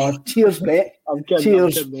 Oh, cheers, mate. I'm kidding.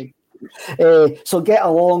 Cheers. I'm kidding. So get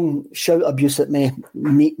along, shout abuse at me,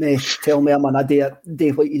 meet me, tell me I'm on a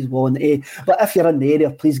day what you want. But if you're in the area,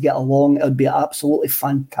 please get along. It would be absolutely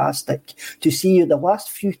fantastic to see you. The last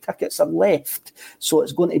few tickets are left, so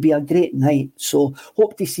it's going to be a great night. So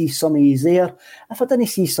hope to see some of you there. If I didn't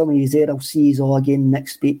see some of you there, I'll see you all again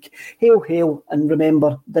next week. Hail, hail, and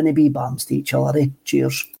remember, dinna be bams to each other.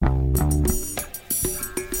 Cheers.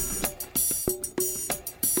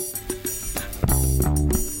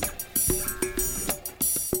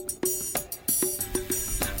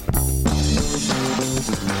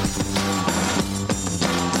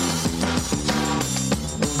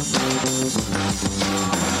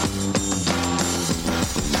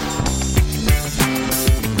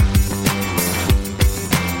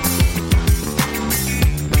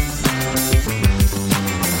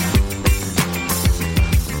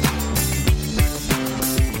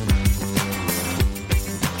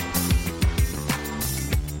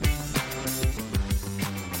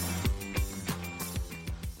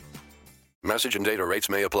 Message and data rates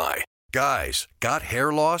may apply. Guys, got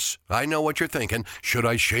hair loss? I know what you're thinking. Should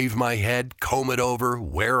I shave my head, comb it over,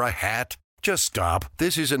 wear a hat? Just stop.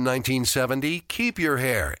 This isn't 1970. Keep your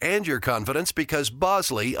hair and your confidence because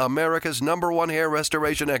Bosley, America's #1 hair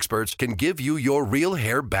restoration experts, can give you your real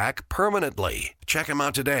hair back permanently. Check them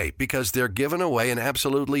out today because they're giving away an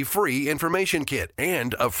absolutely free information kit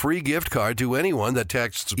and a free gift card to anyone that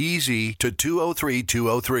texts EASY to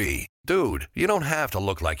 203-203. Dude, you don't have to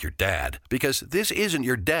look like your dad because this isn't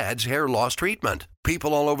your dad's hair loss treatment.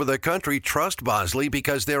 People all over the country trust Bosley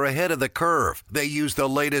because they're ahead of the curve. They use the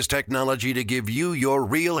latest technology to give you your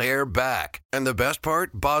real hair back. And the best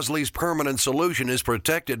part, Bosley's permanent solution is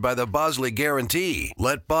protected by the Bosley Guarantee.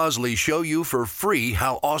 Let Bosley show you for free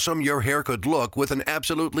how awesome your hair could look with an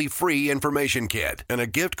absolutely free information kit and a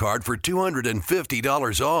gift card for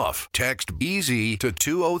 $250 off. Text EASY to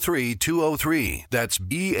 203-203. That's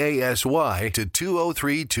BASY to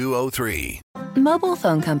 203-203. Mobile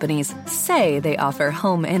phone companies say they offer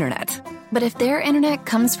home internet. But if their internet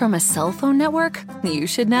comes from a cell phone network, you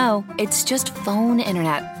should know. It's just phone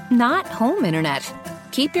internet, not home internet.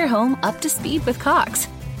 Keep your home up to speed with Cox.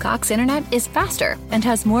 Cox internet is faster and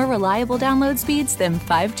has more reliable download speeds than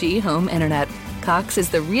 5G home internet. Cox is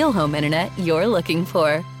the real home internet you're looking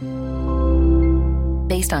for.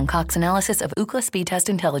 Based on Cox analysis of Ookla speed test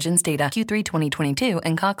intelligence data Q3 2022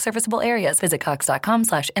 and Cox serviceable areas. Visit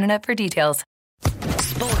cox.com/internet for details.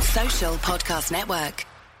 Sports Social Podcast Network.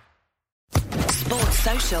 Sports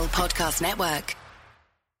Social Podcast Network.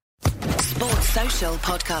 Sports Social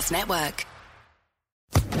Podcast Network.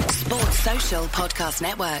 Sports Social Podcast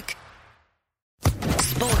Network.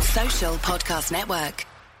 Sports Social Podcast Network.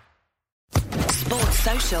 Sports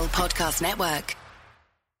Social Podcast Network.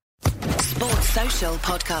 Sports Social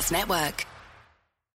Podcast Network.